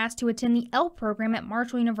first class to attend the ELP program at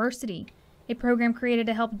Marshall University, a program created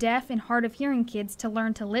to help deaf and hard of hearing kids to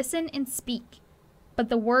learn to listen and speak. But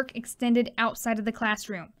the work extended outside of the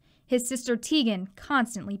classroom. His sister Tegan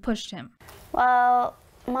constantly pushed him. Well,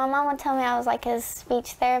 my mom would tell me I was like his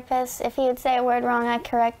speech therapist. If he would say a word wrong, I'd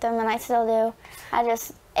correct him, and I still do.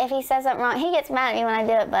 If he says something wrong, he gets mad at me when I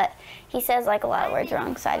do it, but he says a lot of words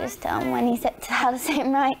wrong, so I just tell him when he said how to say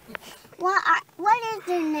them right. What is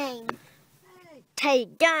your name?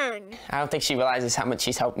 Taden. I don't think she realizes how much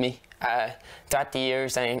she's helped me. Throughout the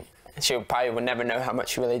years, she probably would never know how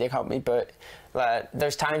much she really did help me, but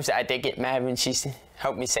there's times that I did get mad when she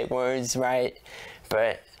helped me say words right,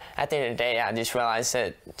 but at the end of the day, I just realized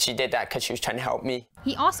that she did that because she was trying to help me.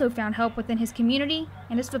 He also found help within his community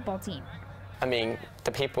and his football team. I mean,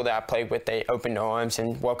 the people that I played with, they opened their arms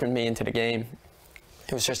and welcomed me into the game.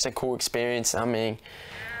 It was just a cool experience. I mean,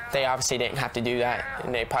 they obviously didn't have to do that,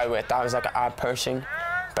 and they probably would have thought I was an odd person.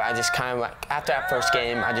 But I just kind of after that first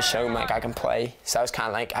game, I just showed them I can play. So I was kind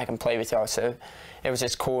of I can play with y'all. So it was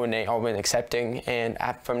just cool, and they all been accepting. And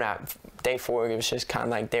from that day forward, it was just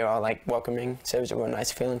kind of they were all welcoming. So it was a real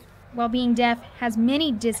nice feeling. While being deaf has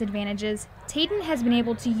many disadvantages, Taden has been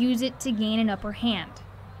able to use it to gain an upper hand.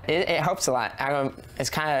 It helps a lot. It's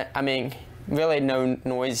kind of, really no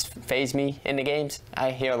noise faze me in the games.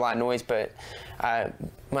 I hear a lot of noise, but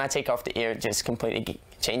when I take off the ear, it just completely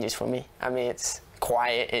changes for me. It's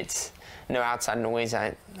quiet, it's no outside noise.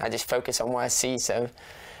 I just focus on what I see. So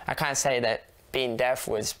I kind of say that being deaf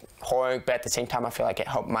was hard, but at the same time, I feel like it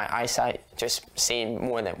helped my eyesight, just seeing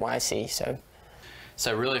more than what I see.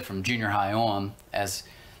 So really from junior high on, as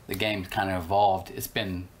the game kind of evolved, it's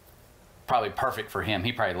been probably perfect for him.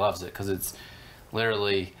 He probably loves it because it's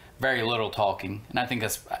literally very little talking. And I think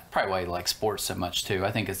that's probably why he likes sports so much too.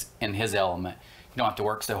 I think it's in his element. You don't have to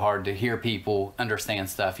work so hard to hear people, understand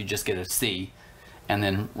stuff. You just get to see and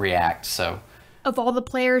then react. So, of all the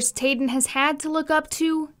players Taden has had to look up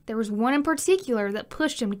to, there was one in particular that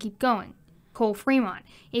pushed him to keep going. Cole Fremont,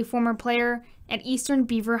 a former player at Eastern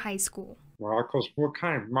Beaver High School. Well, because we're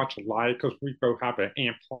kind of much alike, because we both have an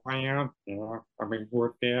implant,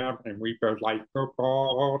 we're deaf, and we both like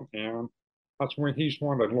football, and that's when he's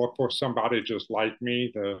wanted to look for somebody just like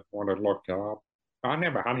me to want to look up. I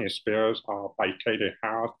never had any spares like Katie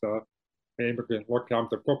House to be able to look up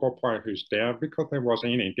the football player who's deaf, because there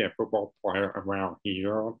wasn't any deaf football player around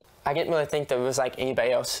here. I didn't really think there was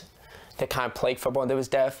anybody else the kind of play football that was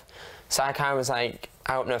deaf. So I kind of was like,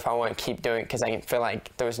 I don't know if I want to keep doing it because I feel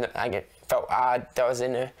like there was no, felt odd that I was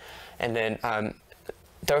in there. And then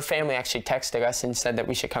their family actually texted us and said that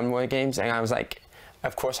we should come to more games, and I was like,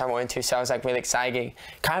 of course I wanted to. So I was like really excited.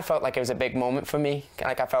 Kind of felt like it was a big moment for me.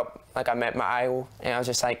 Like I felt like I met my idol, and I was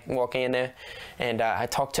just like walking in there, and I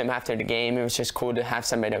talked to him after the game. It was just cool to have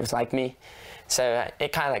somebody that was like me. So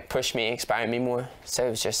it kind of like pushed me, inspired me more. So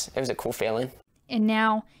it was a cool feeling. And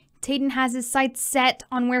now, Tayden has his sights set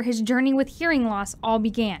on where his journey with hearing loss all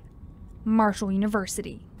began, Marshall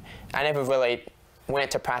University. I never really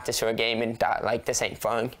went to practice or a game and thought, like, this ain't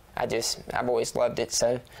fun. I've always loved it,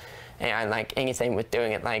 so, and I like anything with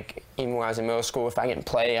doing it. Like, even when I was in middle school, if I didn't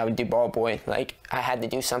play, I would do ball boy. Like, I had to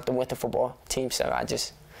do something with the football team, so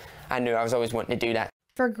I knew I was always wanting to do that.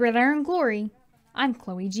 For Gridiron Glory, I'm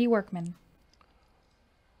Chloe Gee-Workman.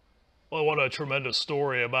 Well, what a tremendous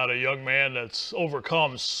story about a young man that's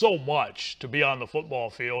overcome so much to be on the football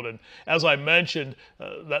field. And as I mentioned,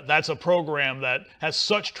 that's a program that has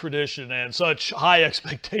such tradition and such high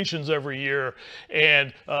expectations every year.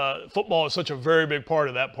 And football is such a very big part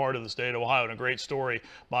of that part of the state of Ohio. And a great story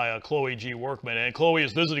by Chloe Gee-Workman. And Chloe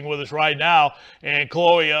is visiting with us right now. And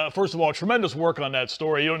Chloe, first of all, tremendous work on that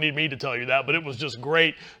story. You don't need me to tell you that, but it was just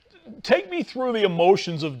great. Take me through the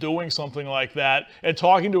emotions of doing something like that and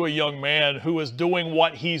talking to a young man who is doing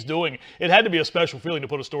what he's doing. It had to be a special feeling to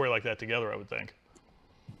put a story like that together, I would think.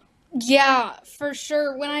 Yeah, for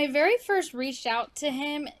sure. When I very first reached out to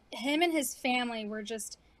him and his family were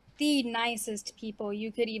just the nicest people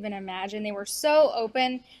you could even imagine. They were so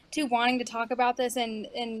open to wanting to talk about this, and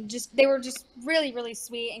they were just really, really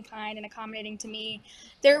sweet and kind and accommodating to me.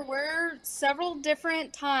 There were several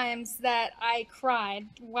different times that I cried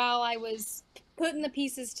while I was putting the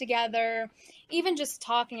pieces together, even just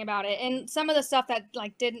talking about it. And some of the stuff that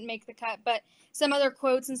like didn't make the cut, but some other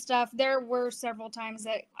quotes and stuff, there were several times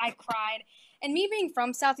that I cried. And me being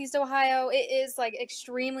from Southeast Ohio, it is like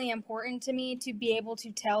extremely important to me to be able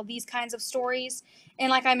to tell these kinds of stories.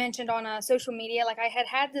 And like I mentioned on social media, like I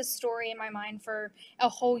had this story in my mind for a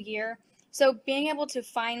whole year. So being able to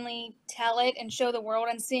finally tell it and show the world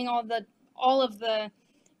and seeing all of the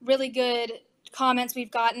really good comments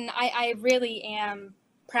we've gotten, I really am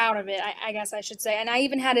proud of it, I guess I should say. And I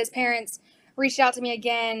even had his parents reach out to me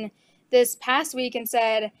again this past week and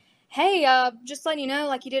said, hey, just letting you know,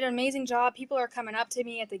 like, you did an amazing job. People are coming up to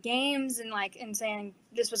me at the games and saying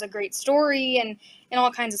this was a great story and all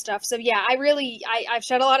kinds of stuff. So yeah, I've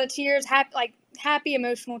shed a lot of tears, happy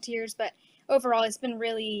emotional tears, but overall I've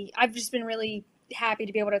just been really happy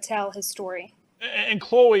to be able to tell his story. And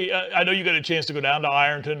Chloe, I know you got a chance to go down to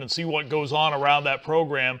Ironton and see what goes on around that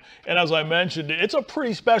program. And as I mentioned, it's a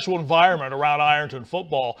pretty special environment around Ironton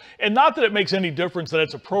football. And not that it makes any difference that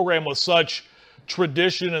it's a program with such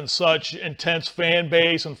tradition and such intense fan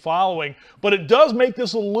base and following, but it does make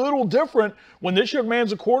this a little different when this young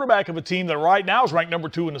man's a quarterback of a team that right now is ranked number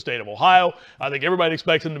 2 in the state of Ohio. I think everybody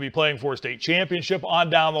expects him to be playing for a state championship on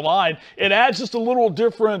down the line. It adds just a little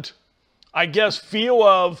different, I guess, feel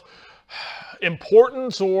of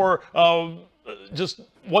importance or just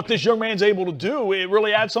what this young man's able to do. It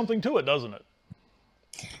really adds something to it, doesn't it?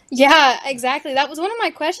 Yeah, exactly. That was one of my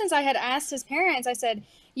questions I had asked his parents. I said,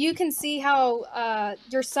 you can see how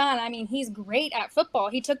your son, I mean, he's great at football.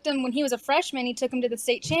 He took them when he was a freshman, he took him to the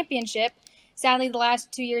state championship. Sadly, the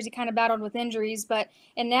last 2 years he kind of battled with injuries,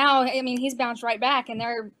 and now, I mean, he's bounced right back, and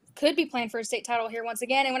they're could be playing for a state title here once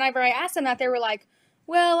again. And whenever I asked them that, they were like,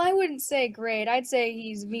 well, I wouldn't say great. I'd say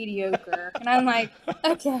he's mediocre. And I'm like,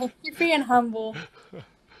 okay, you're being humble.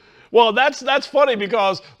 Well, that's funny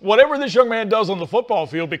because whatever this young man does on the football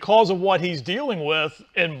field, because of what he's dealing with,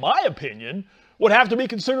 in my opinion, would have to be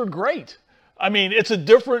considered great. I mean,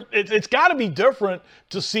 it's got to be different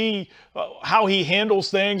to see how he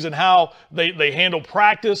handles things and how they handle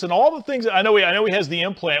practice and all the things. I know he has the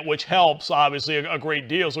implant, which helps obviously a great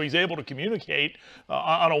deal, so he's able to communicate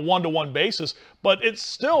on a one-to-one basis. But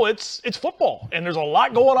it's football, and there's a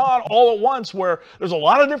lot going on all at once where there's a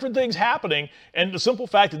lot of different things happening. And the simple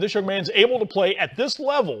fact that this young man's able to play at this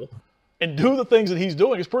level and do the things that he's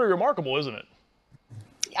doing is pretty remarkable, isn't it?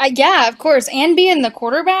 Yeah, of course. And being the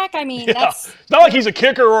quarterback, I mean, that's... It's not like he's a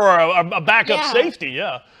kicker or a backup safety,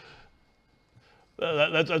 yeah.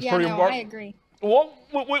 That's pretty remarkable. I agree. Well,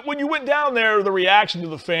 when you went down there, the reaction to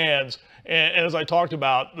the fans, and as I talked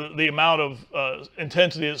about, the amount of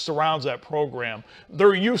intensity that surrounds that program,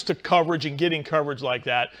 they're used to coverage and getting coverage like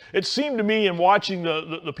that. It seemed to me in watching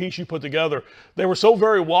the piece you put together, they were so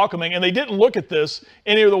very welcoming, and they didn't look at this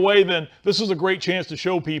any other way than this is a great chance to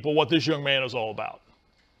show people what this young man is all about.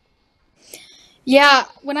 Yeah,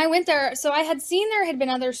 when I went there, so I had seen there had been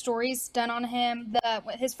other stories done on him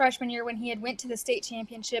his freshman year when he had went to the state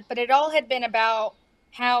championship, but it all had been about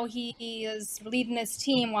how he is leading this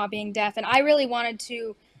team while being deaf. And I really wanted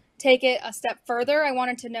to take it a step further. I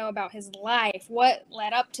wanted to know about his life, what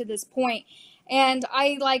led up to this point. And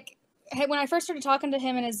when I first started talking to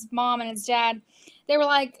him and his mom and his dad, they were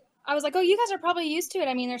like, I was like, oh, you guys are probably used to it.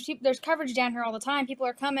 I mean, there's coverage down here all the time. People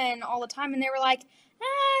are coming all the time. And they were like,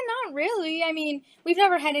 not really. I mean, we've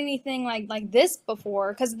never had anything like this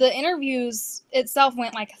before, because the interviews itself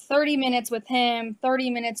went like 30 minutes with him, 30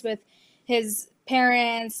 minutes with his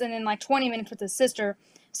parents, and then like 20 minutes with his sister.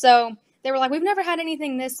 So they were like, we've never had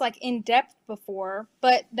anything this like in depth before.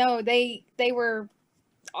 But no, they were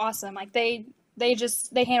awesome. Like they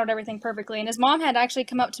handled everything perfectly. And his mom had actually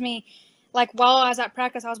come up to me like while I was at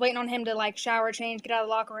practice. I was waiting on him to like shower, change, get out of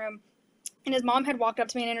the locker room. And his mom had walked up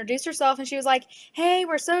to me and introduced herself, and she was like, hey,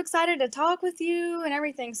 we're so excited to talk with you and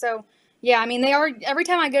everything. So, yeah, I mean, every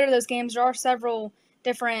time I go to those games, there are several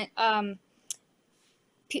different, like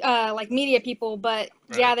media people, but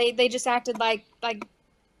right. Yeah, they just acted like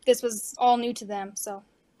this was all new to them, so.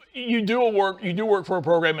 You do work for a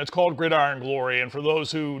program that's called Gridiron Glory, and for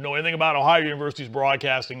those who know anything about Ohio University's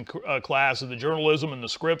broadcasting class and the journalism and the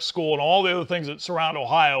script school and all the other things that surround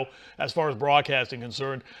Ohio as far as broadcasting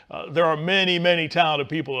concerned, there are many, many talented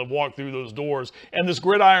people that have walked through those doors. And this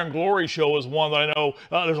Gridiron Glory show is one that I know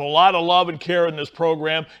there's a lot of love and care in this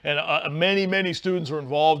program, and many, many students are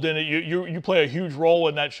involved in it. You play a huge role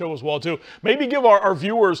in that show as well too. Maybe give our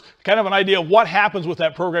viewers kind of an idea of what happens with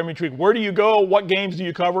that program each week. Where do you go? What games do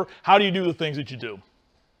you cover? How do you do the things that you do?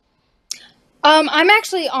 I'm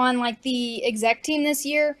actually on like the exec team this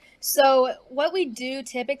year. So what we do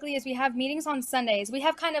typically is we have meetings on Sundays. We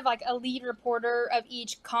have kind of like a lead reporter of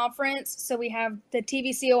each conference. So we have the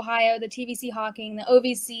TVC Ohio, the TVC Hawking, the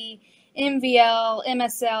OVC, MVL,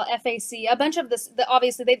 MSL, FAC, a bunch of this.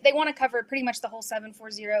 Obviously, they want to cover pretty much the whole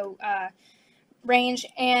 740 range.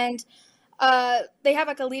 And they have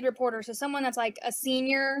like a lead reporter. So someone that's like a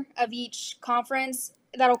senior of each conference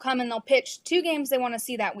that'll come and they'll pitch 2 games they want to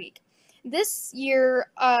see that week. This year,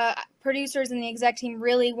 producers and the exec team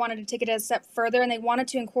really wanted to take it a step further, and they wanted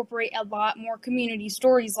to incorporate a lot more community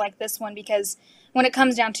stories like this one, because when it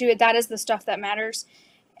comes down to it, that is the stuff that matters.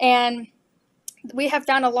 And we have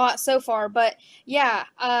found a lot so far, but yeah,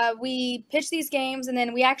 we pitch these games and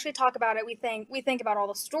then we actually talk about it. We think about all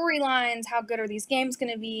the storylines, how good are these games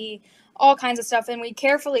going to be, all kinds of stuff, and we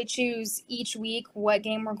carefully choose each week what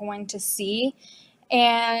game we're going to see.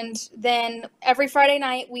 And then every Friday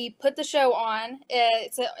night we put the show on.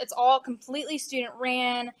 It's all completely student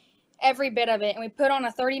ran, every bit of it. And we put on a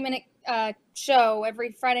 30-minute show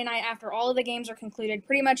every Friday night after all of the games are concluded,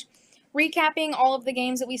 pretty much recapping all of the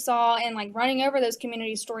games that we saw and like running over those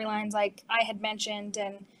community storylines like I had mentioned.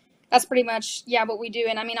 And that's pretty much, yeah, what we do.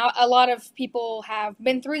 And I mean, a lot of people have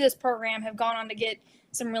been through this program, have gone on to get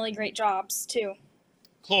some really great jobs too.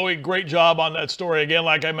 Chloe, great job on that story. Again,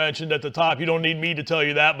 like I mentioned at the top, you don't need me to tell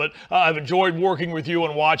you that, but I've enjoyed working with you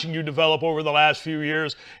and watching you develop over the last few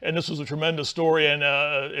years. And this was a tremendous story.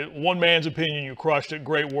 And one man's opinion, you crushed it.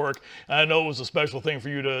 Great work. I know it was a special thing for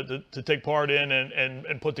you to take part in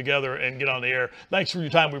and put together and get on the air. Thanks for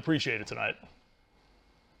your time. We appreciate it tonight.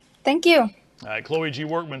 Thank you. All right, Chloe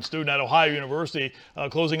Gee-Workman, student at Ohio University,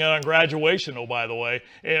 closing out on graduation, oh, by the way.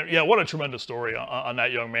 And, yeah, what a tremendous story on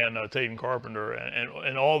that young man, Taden Carpenter,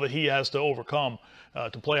 and all that he has to overcome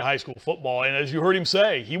to play high school football. And as you heard him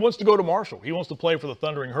say, he wants to go to Marshall. He wants to play for the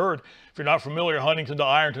Thundering Herd. If you're not familiar, Huntington to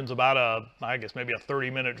Ironton's about I guess maybe a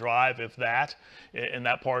 30-minute drive, if that, in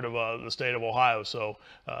that part of the state of Ohio. So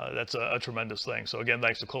that's a tremendous thing. So again,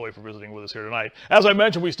 thanks to Chloe for visiting with us here tonight. As I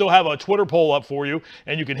mentioned, we still have a Twitter poll up for you,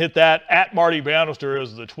 and you can hit that at Marty Bannister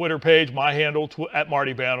is the Twitter page, my handle, at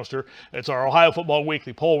Marty Bannister. It's our Ohio Football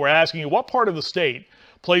Weekly poll. We're asking you what part of the state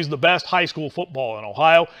plays the best high school football in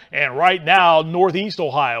Ohio. And right now, Northeast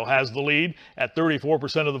Ohio has the lead at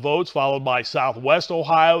 34% of the votes, followed by Southwest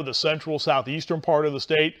Ohio. The central southeastern part of the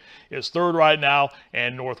state is third right now,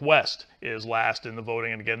 and Northwest is last in the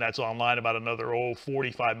voting. And again, that's online, about another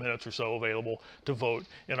 45 minutes or so available to vote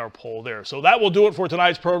in our poll there. So that will do it for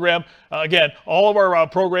tonight's program. Again, all of our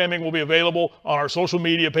programming will be available on our social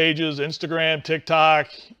media pages, Instagram, TikTok,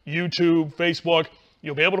 YouTube, Facebook.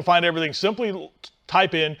 You'll be able to find everything. Simply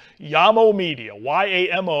type in Yamo Media,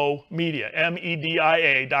 Y-A-M-O Media,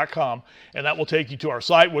 M-E-D-I-A.com, and that will take you to our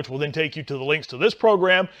site, which will then take you to the links to this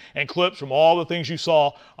program and clips from all the things you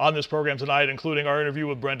saw on this program tonight, including our interview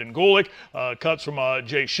with Brendan Gullick, cuts from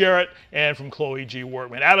Jay Sharrett, and from Chloe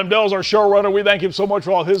Gee-Workman. Adam Dell's our showrunner. We thank him so much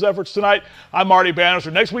for all his efforts tonight. I'm Marty Bannister.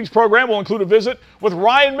 Next week's program will include a visit with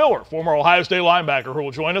Ryan Miller, former Ohio State linebacker, who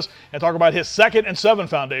will join us and talk about his Second and Seven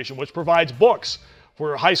Foundation, which provides books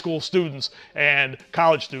for high school students and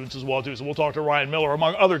college students as well, too. So we'll talk to Ryan Miller,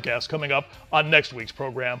 among other guests, coming up on next week's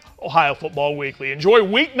program, Ohio Football Weekly. Enjoy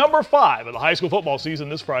week number 5 of the high school football season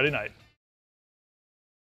this Friday night.